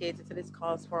dedicated to this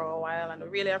cause for a while, and we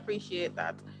really appreciate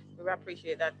that. We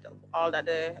appreciate that all that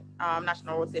the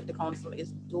National Road Safety Council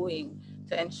is doing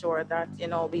to ensure that, you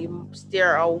know, we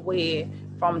steer away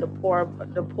from the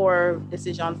poor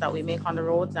decisions that we make on the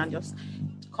roads and just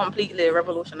completely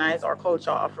revolutionize our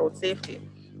culture of road safety.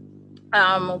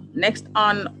 Next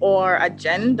on our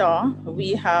agenda,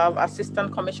 we have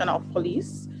Assistant Commissioner of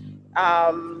Police,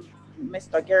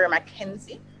 Mr. Gary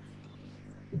McKenzie.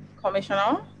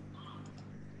 Commissioner.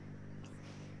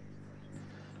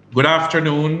 Good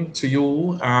afternoon to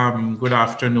you. Good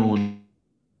afternoon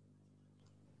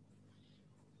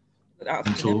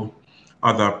to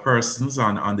other persons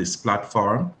on this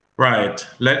platform. Right,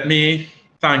 let me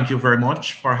thank you very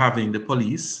much for having the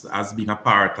police as being a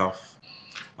part of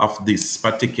this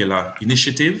particular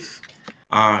initiative.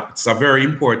 It's a very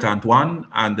important one,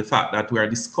 and the fact that we are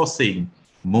discussing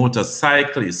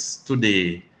motorcyclists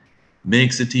today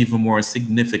makes it even more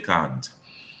significant.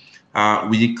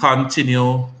 We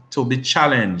continue to be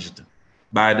challenged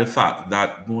by the fact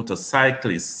that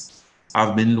motorcyclists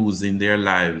have been losing their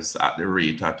lives at the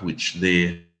rate at which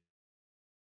they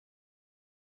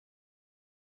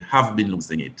have been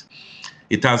losing it.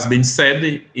 It has been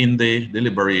said in the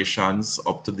deliberations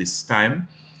up to this time,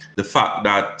 the fact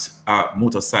that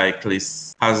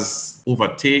motorcyclists has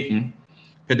overtaken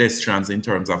pedestrians in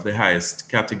terms of the highest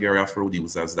category of road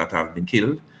users that have been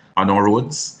killed on our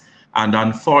roads. And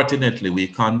unfortunately, we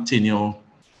continue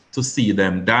to see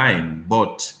them dying.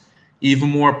 But even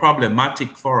more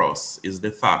problematic for us is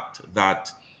the fact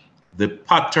that the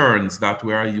patterns that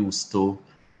we are used to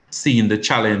seeing the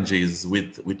challenges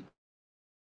with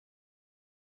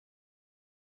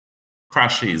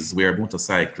crashes where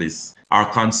motorcyclists are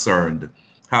concerned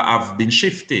have been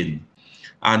shifting.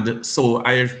 And so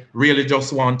I really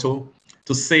just want to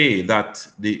say that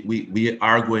we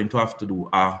are going to have to do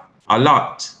a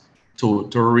lot to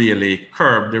really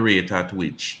curb the rate at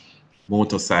which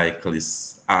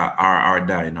motorcyclists are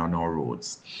dying on our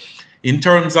roads. In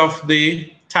terms of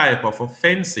the type of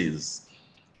offenses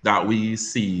that we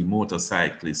see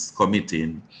motorcyclists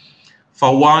committing,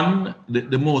 for one,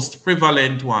 the most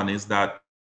prevalent one is that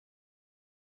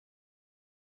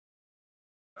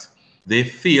they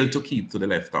fail to keep to the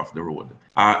left of the road.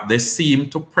 They seem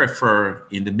to prefer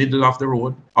in the middle of the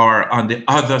road or on the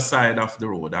other side of the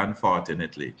road,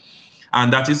 unfortunately.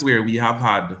 And that is where we have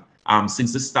had,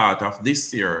 since the start of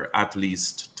this year, at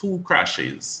least 2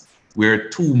 crashes where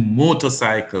 2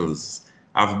 motorcycles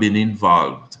have been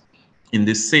involved in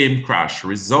the same crash,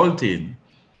 resulting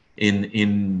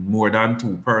in more than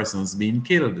 2 persons being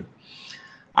killed.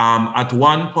 At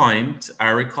one point, I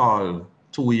recall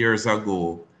 2 years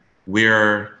ago,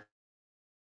 where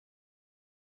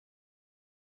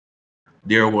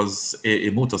there was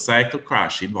a motorcycle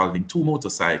crash involving 2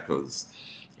 motorcycles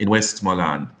in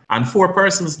Westmoreland, and 4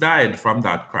 persons died from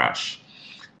that crash.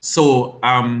 So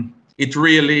it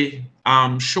really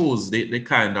shows the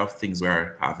kind of things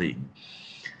we're having.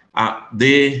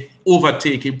 The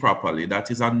overtaking properly,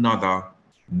 that is another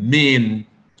main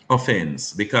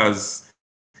offense, because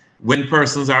when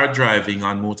persons are driving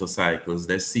on motorcycles,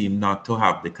 they seem not to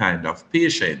have the kind of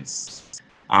patience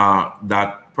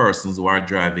that persons who are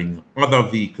driving other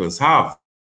vehicles have.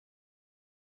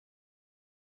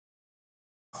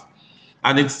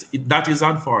 And that is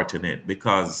unfortunate,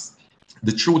 because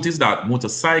the truth is that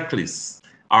motorcyclists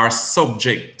are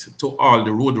subject to all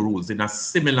the road rules in a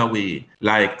similar way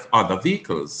like other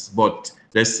vehicles, but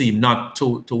they seem not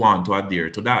to want to adhere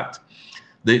to that.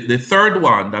 The third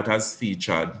one that has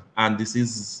featured, and this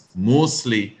is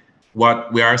mostly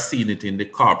what we are seeing it in the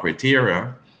corporate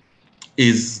area,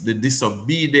 is the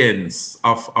disobedience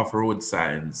of road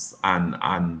signs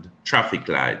and traffic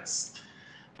lights.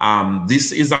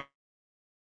 This is a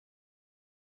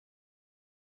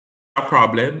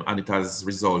problem, and it has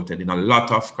resulted in a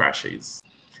lot of crashes.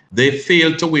 They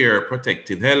fail to wear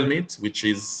protective helmets, which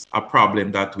is a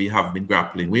problem that we have been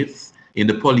grappling with. In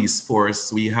the police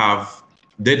force, we have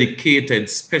dedicated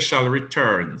special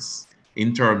returns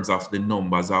in terms of the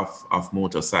numbers of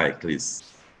motorcyclists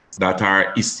that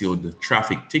are issued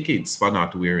traffic tickets for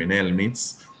not wearing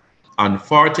helmets.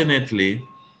 Unfortunately,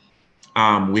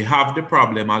 we have the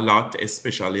problem a lot,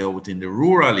 especially out in the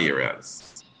rural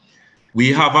areas.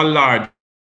 We have a large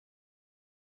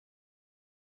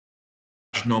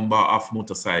number of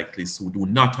motorcyclists who do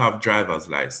not have driver's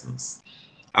license.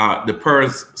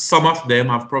 Some of them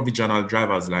have provisional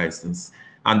driver's license.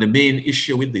 And the main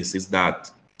issue with this is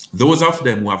that those of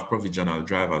them who have provisional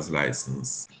driver's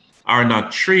license are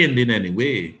not trained in any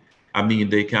way. I mean,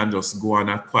 they can just go and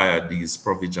acquire these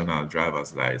provisional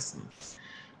driver's license.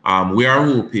 We are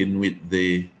hoping with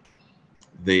the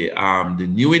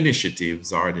new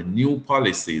initiatives or the new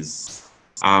policies,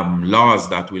 laws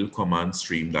that will come on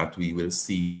stream, that we will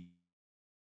see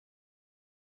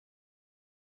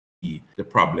the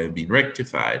problem being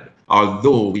rectified.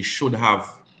 Although we should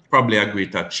have probably a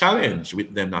greater challenge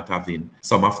with them not having,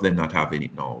 some of them not having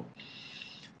it now.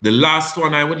 The last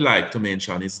one I would like to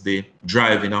mention is the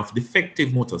driving of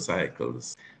defective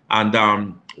motorcycles.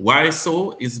 And why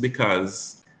so is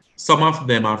because some of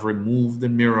them have removed the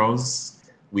mirrors.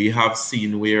 We have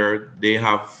seen where they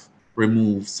have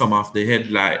removed some of the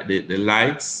headlight, the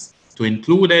lights to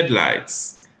include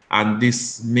headlights. And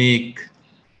this make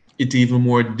it even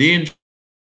more dangerous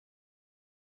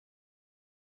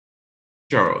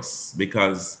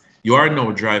because you are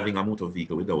now driving a motor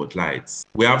vehicle without lights.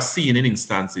 We have seen in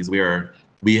instances where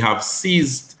we have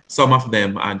seized some of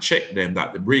them and checked them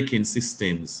that the braking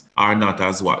systems are not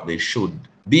as what they should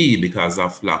be because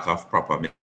of lack of proper.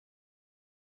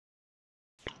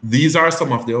 These are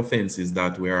some of the offenses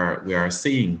that we are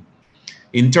seeing.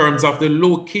 In terms of the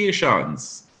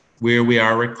locations where we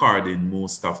are recording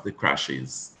most of the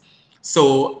crashes.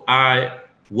 So I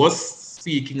was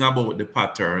speaking about the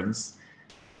patterns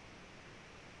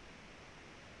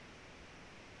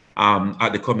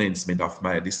at the commencement of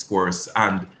my discourse,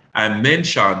 and I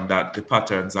mentioned that the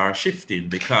patterns are shifting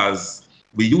because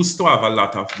we used to have a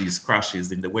lot of these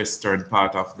crashes in the western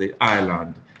part of the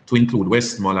island, to include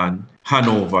Westmoreland,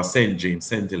 Hanover, St. James,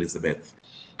 St. Elizabeth.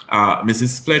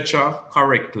 Mrs. Fletcher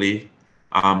correctly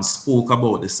spoke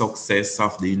about the success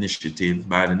of the initiative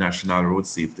by the National Road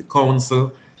Safety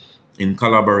Council in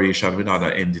collaboration with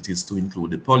other entities to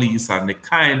include the police, and the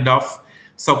kind of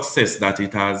success that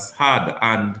it has had.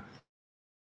 And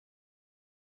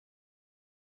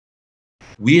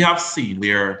we have seen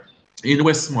where in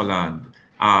Westmoreland,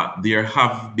 there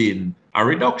have been a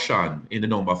reduction in the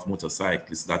number of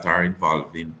motorcyclists that are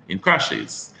involved in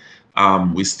crashes.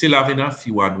 We still have a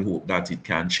few, and we hope that it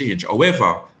can change.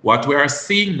 However, what we are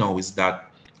seeing now is that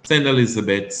St.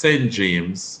 Elizabeth, St.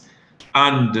 James,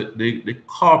 and the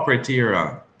corporate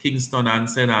area, Kingston and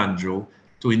St. Andrew,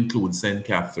 to include St.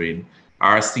 Catherine,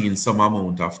 are seeing some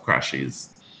amount of crashes.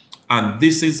 And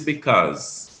this is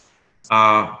because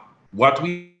what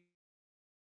we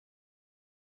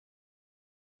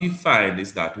find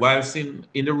is that whilst in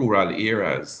the rural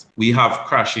areas, we have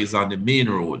crashes on the main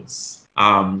roads,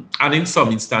 and in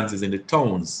some instances in the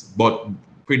towns, but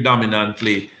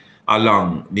predominantly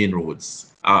along main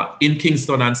roads. In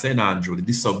Kingston and St. Andrew, the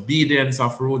disobedience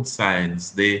of road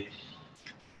signs, the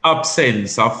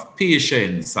absence of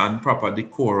patience and proper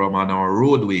decorum on our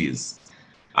roadways,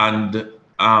 and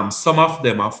some of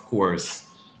them, of course,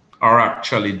 are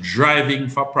actually driving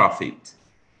for profit,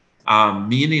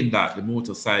 meaning that the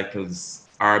motorcycles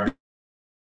are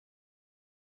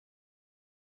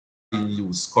being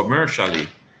used commercially.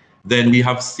 Then we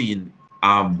have seen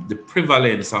the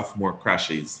prevalence of more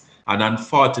crashes, and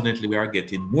unfortunately we are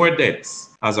getting more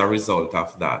deaths as a result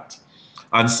of that.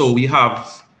 And so we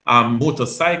have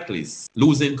motorcyclists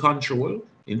losing control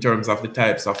in terms of the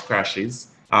types of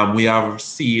crashes. We have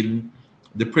seen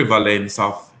the prevalence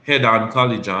of head-on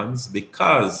collisions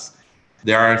because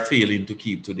they are failing to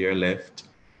keep to their left.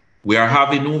 We are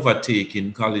having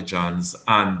overtaking collisions,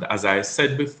 and as I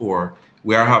said before,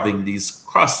 we are having these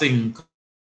crossing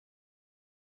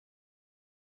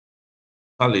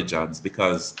collisions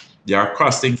because they are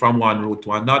crossing from one road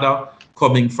to another,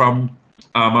 coming from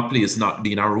a place not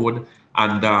being a road,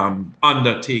 and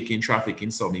undertaking traffic in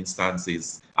some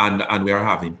instances, and we are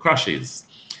having crashes.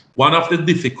 One of the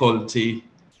difficulty,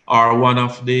 or one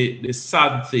of the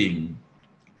sad thing,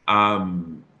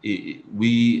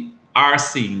 we are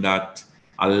seeing that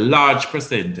a large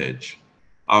percentage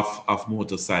of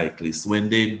motorcyclists, when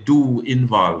they do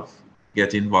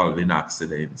get involved in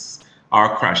accidents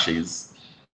or crashes,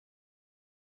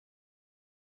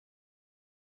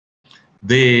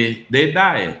 they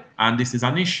die, and this is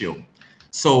an issue.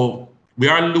 So we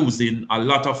are losing a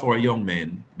lot of our young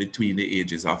men between the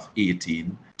ages of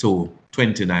 18 to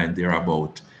 29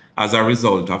 thereabout as a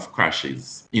result of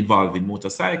crashes involving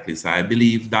motorcyclists. I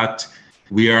believe that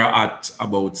we are at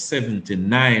about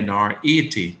 79 or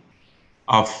 80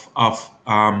 of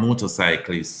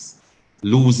motorcyclists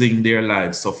losing their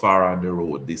lives so far on the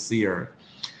road this year.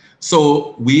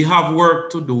 So we have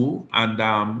work to do, and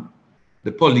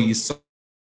the police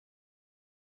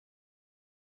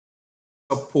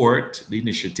support the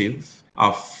initiative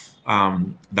of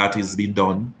that is being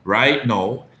done right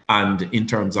now, and in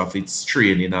terms of its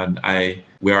training, and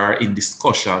we are in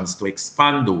discussions to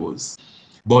expand those.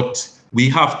 But we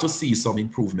have to see some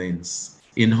improvements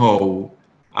in how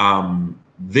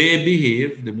they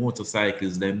behave, the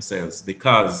motorcyclists themselves,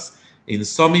 because in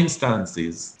some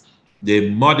instances, they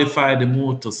modify the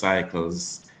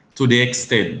motorcycles to the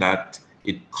extent that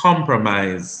it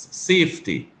compromises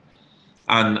safety.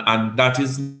 And that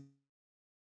is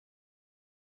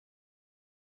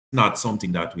not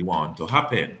something that we want to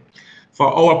happen. For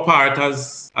our part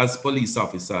as police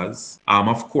officers,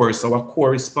 of course, our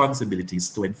core responsibility is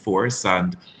to enforce,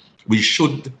 and we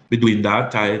should be doing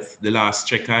that. The last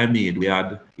check I made, we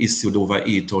had issued over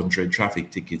 800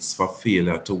 traffic tickets for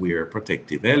failure to wear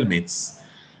protective helmets.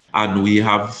 And we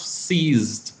have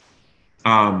seized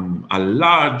a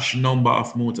large number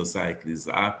of motorcyclists.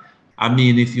 I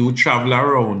mean, if you travel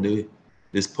around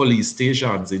these police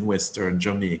stations in Western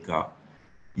Jamaica,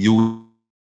 you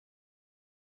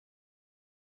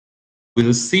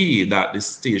will see that the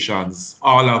stations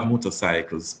all have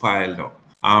motorcycles piled up.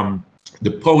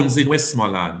 The pounds in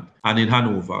Westmoreland and in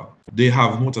Hanover, they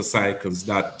have motorcycles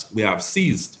that we have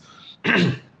seized.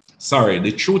 Sorry,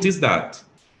 the truth is that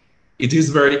it is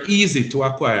very easy to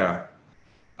acquire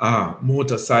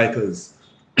motorcycles.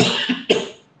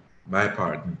 My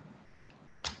pardon.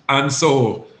 And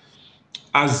so,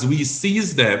 as we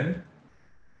seize them,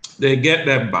 they get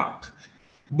them back.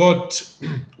 But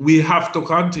we have to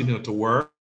continue to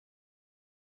work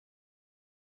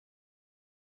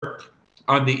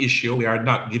on the issue. We are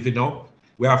not giving up.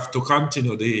 We have to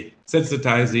continue the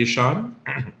sensitization,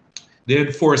 the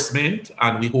enforcement,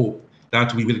 and we hope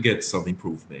that we will get some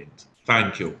improvement.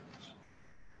 Thank you.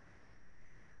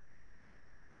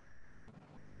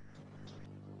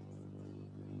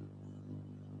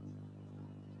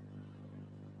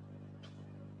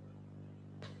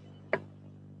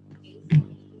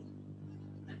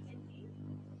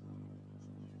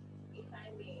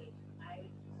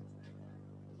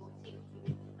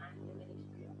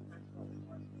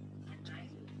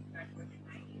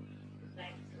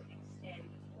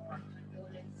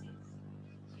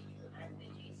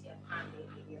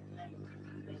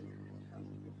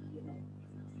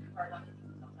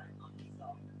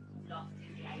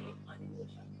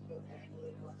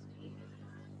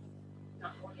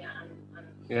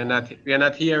 We are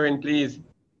not hearing, please.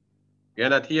 We are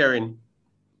not hearing.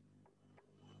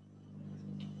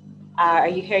 Are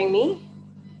you hearing me?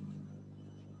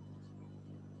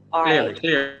 All right.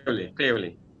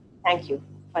 Clearly. Thank you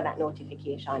for that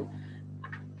notification.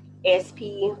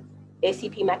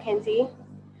 ACP Mackenzie,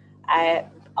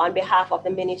 on behalf of the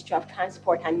Ministry of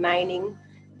Transport and Mining,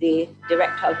 the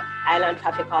Director of Island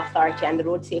Traffic Authority and the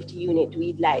Road Safety Unit,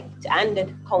 and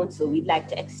the Council, we'd like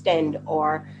to extend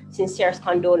our sincerest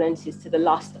condolences to the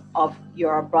loss of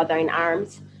your brother in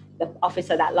arms, the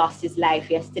officer that lost his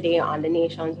life yesterday on the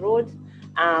Nations Road.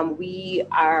 We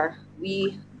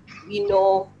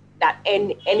know that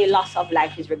any loss of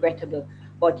life is regrettable,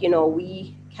 but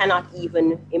we cannot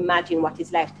even imagine what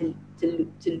it's like to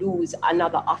lose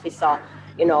another officer,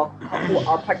 who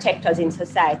are protectors in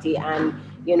society. And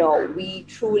we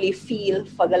truly feel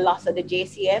for the loss of the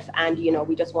JCF, and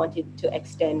we just wanted to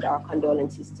extend our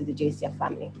condolences to the JCF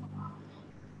family.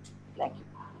 Thank you.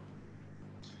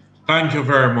 Thank you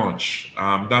very much.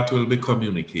 That will be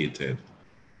communicated.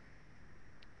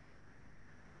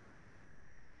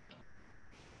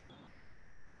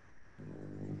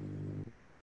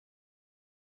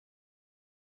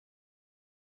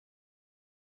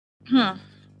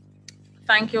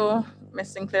 Thank you,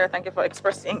 Ms. Sinclair. Thank you for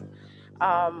expressing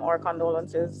our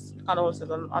condolences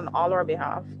on all our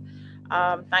behalf.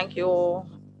 Thank you,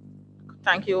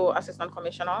 Assistant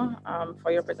Commissioner,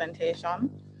 for your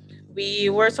presentation. We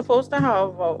were supposed to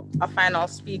have a final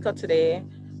speaker today,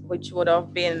 which would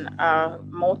have been a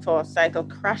motorcycle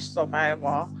crash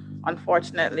survivor.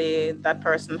 Unfortunately, that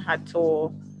person had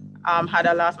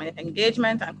a last-minute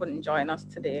engagement and couldn't join us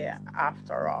today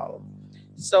after all.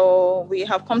 So we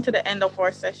have come to the end of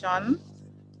our session.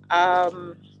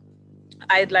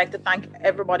 I'd like to thank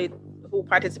everybody who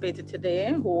participated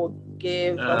today, who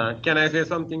gave... Can I say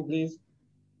something, please?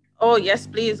 Oh, yes,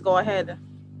 please, go ahead.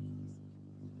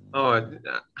 Oh,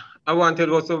 I wanted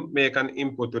also make an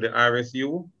input to the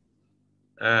RSU.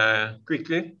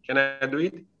 Quickly, can I do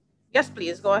it? Yes,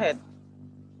 please, go ahead.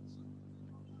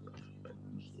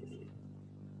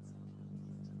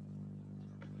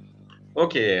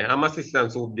 Okay, I'm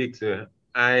Assistant Soup Dixon.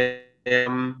 I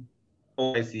am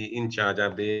OIC in charge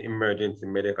of the emergency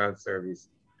medical service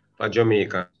for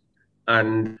Jamaica.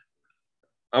 And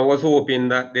I was hoping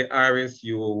that the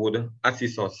RSU would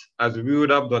assist us, as we would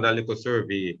have done a little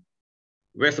survey.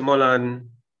 Westmoreland,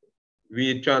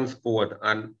 we transport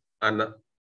on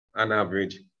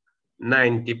average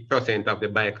 90% of the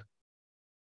bike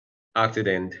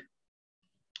accident.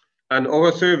 And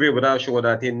our survey would have shown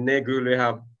that in Negril we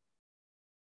have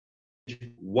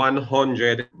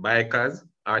 100 bikers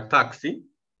or taxi.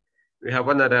 We have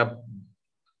another,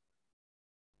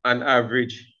 an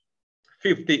average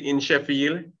 50 in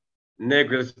Sheffield.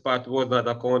 Negril Spot was not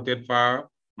accounted for.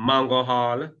 Mango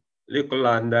Hall, Little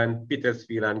London,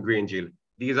 Petersfield, and Grange Hill.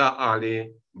 These are all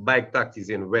the bike taxis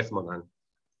in Westmoreland.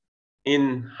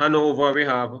 In Hanover, we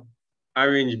have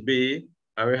Orange Bay,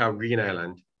 and we have Green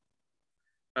Island.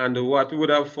 And what we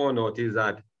would have found out is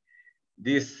that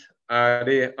this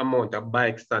the amount of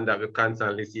bike stand that we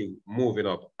constantly see moving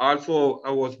up. Also,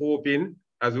 I was hoping,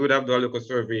 as we would have done a local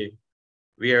survey,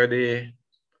 where the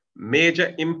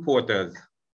major importers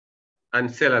and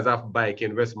sellers of bike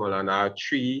in Westmoreland are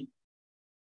three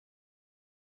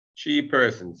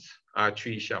persons or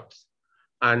three shops.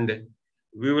 And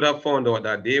we would have found out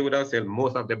that they would have sold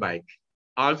most of the bike.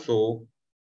 Also,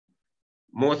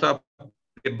 most of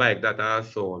the bike that are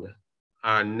sold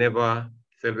are never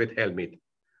sold with helmet.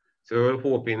 So we're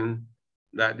hoping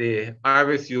that the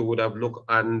RSU would have looked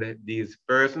on these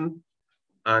persons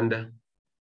and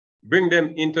bring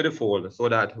them into the fold so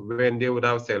that when they would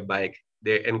have sell bike,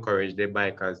 they encourage the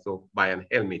bikers to buy an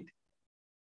helmet.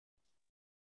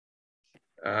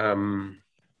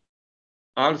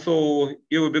 Also,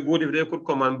 it would be good if they could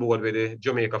come on board with the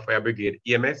Jamaica Fire Brigade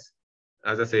EMS.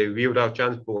 As I say, we would have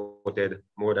transported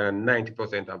more than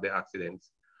 90% of the accidents.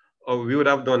 Or we would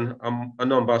have done a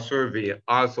number of surveys.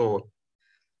 Also,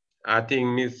 I think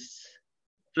Ms.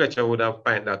 Fletcher would have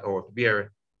pointed that out,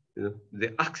 where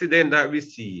the accident that we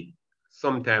see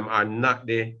sometimes are not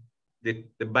the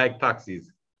bike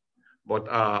taxis, but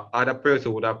other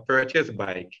person would have purchased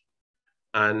bike.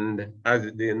 And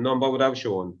as the number would have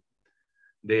shown,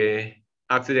 the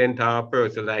accident are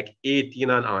person like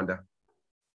 18 and under.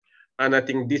 And I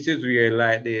think this is where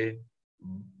like the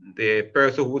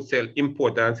person who sell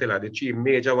import and seller, the three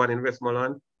major one in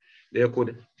Westmoreland, they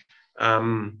could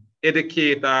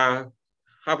educate or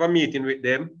have a meeting with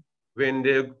them when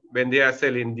they are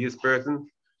selling these persons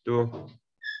to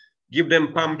give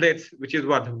them pamphlets, which is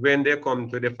what when they come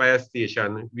to the fire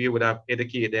station, we would have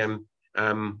educated them.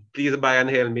 Please buy an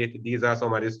helmet. These are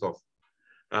some of the stuff.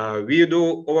 We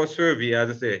do our survey, as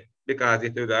I say, because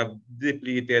it would have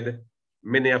depleted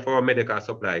many of our medical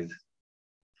supplies.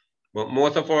 But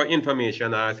most of our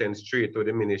information are sent straight to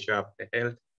the Ministry of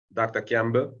Health, Dr.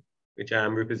 Campbell, which I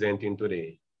am representing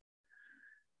today.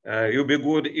 It would be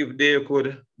good if they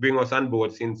could bring us on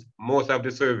board, since most of the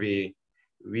survey,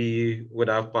 we would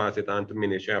have passed it on to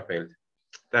Ministry of Health.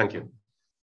 Thank you.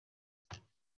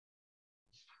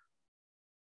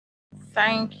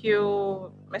 Thank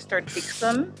you, Mr.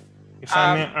 Dixon. If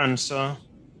I may answer.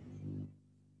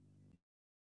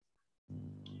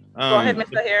 Go ahead,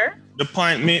 Mr. Hare. The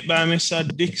point made by Mr.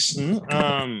 Dixon,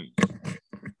 there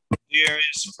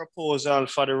is proposal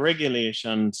for the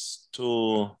regulations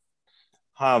to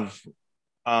have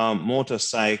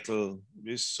motorcycle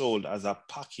be sold as a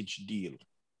package deal,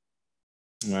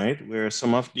 right? Where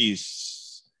some of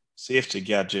these safety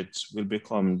gadgets will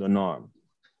become the norm.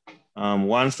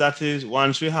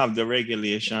 Once we have the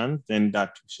regulation, then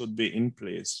that should be in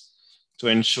place to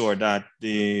ensure that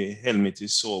the helmet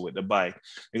is sold with the bike.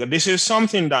 Because this is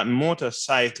something that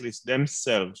motorcyclists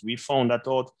themselves, we found that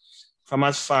out from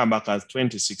as far back as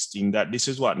 2016, that this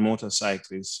is what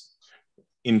motorcyclists,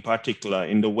 in particular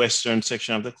in the western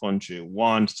section of the country,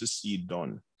 want to see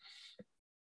done.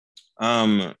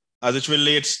 As it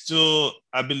relates to,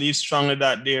 I believe strongly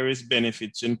that there is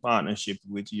benefits in partnership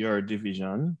with your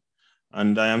division,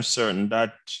 and I am certain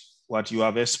that what you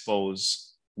have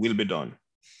espoused will be done.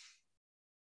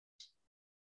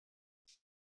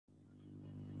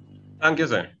 Thank you,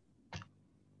 sir.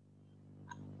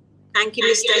 Thank you,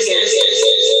 Mr. Hare.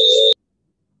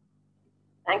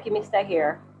 Thank you, Mr.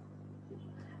 Hare.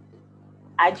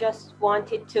 I just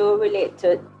wanted to relate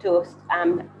to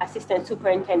Assistant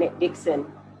Superintendent Dixon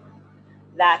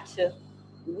that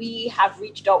we have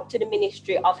reached out to the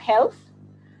Ministry of Health,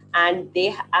 and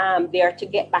they are to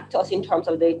get back to us in terms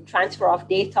of the transfer of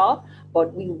data.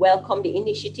 But we welcome the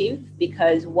initiative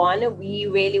because, one, we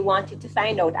really wanted to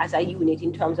find out as a unit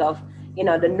in terms of you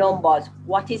know, the numbers,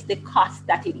 what is the cost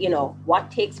that it, you know,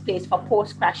 what takes place for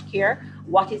post-crash care,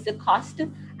 what is the cost,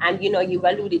 and, you know, you've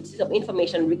alluded to some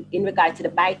information in regard to the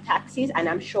bike taxis, and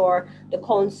I'm sure the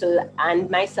council and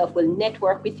myself will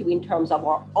network with you in terms of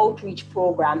our outreach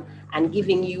program and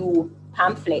giving you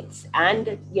pamphlets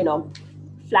and, you know,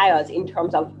 flyers in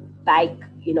terms of bike,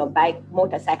 you know, bike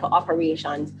motorcycle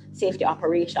operations, safety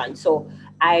operations. So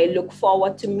I look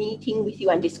forward to meeting with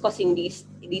you and discussing these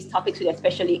topics with you,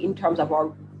 especially in terms of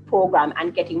our program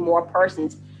and getting more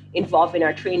persons involved in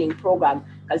our training program.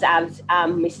 Because as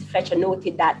Mrs. Fletcher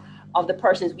noted, that of the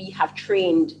persons we have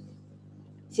trained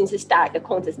since the start, the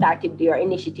council started their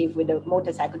initiative with the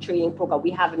motorcycle training program,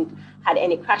 we haven't had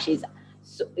any crashes,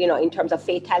 so, you know, in terms of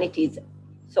fatalities.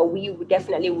 So we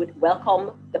definitely would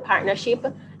welcome the partnership,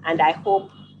 and I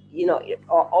hope, you know,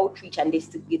 our outreach and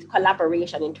this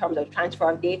collaboration in terms of transfer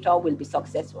of data will be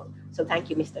successful. So thank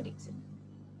you, Mr. Dixon.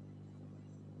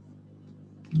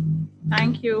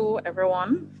 Thank you,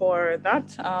 everyone, for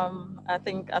that. I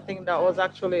think that was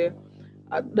actually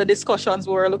the discussions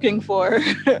we were looking for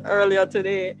earlier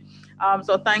today.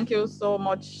 So thank you so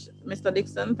much, Mr.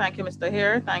 Dixon. Thank you, Mr.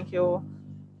 Hare. Thank you,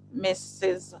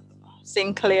 Mrs.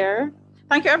 Sinclair.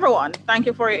 Thank you, everyone. Thank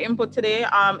you for your input today.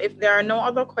 If there are no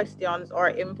other questions or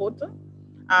input,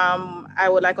 I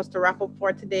would like us to wrap up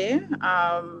for today.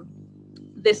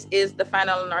 This is the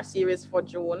final in our series for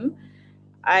June.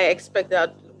 I expect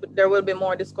that there will be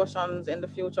more discussions in the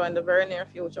future, in the very near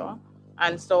future.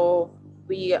 And so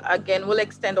we, again, will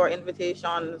extend our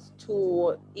invitations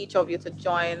to each of you to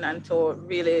join and to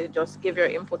really just give your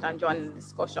input and join the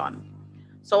discussion.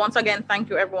 So once again, thank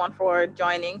you everyone for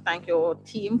joining. Thank you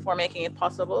team for making it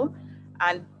possible.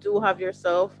 And do have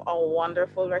yourself a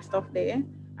wonderful rest of the day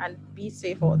and be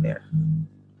safe out there.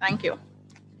 Thank you.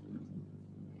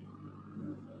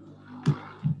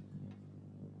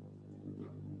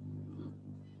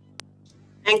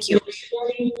 Thank you.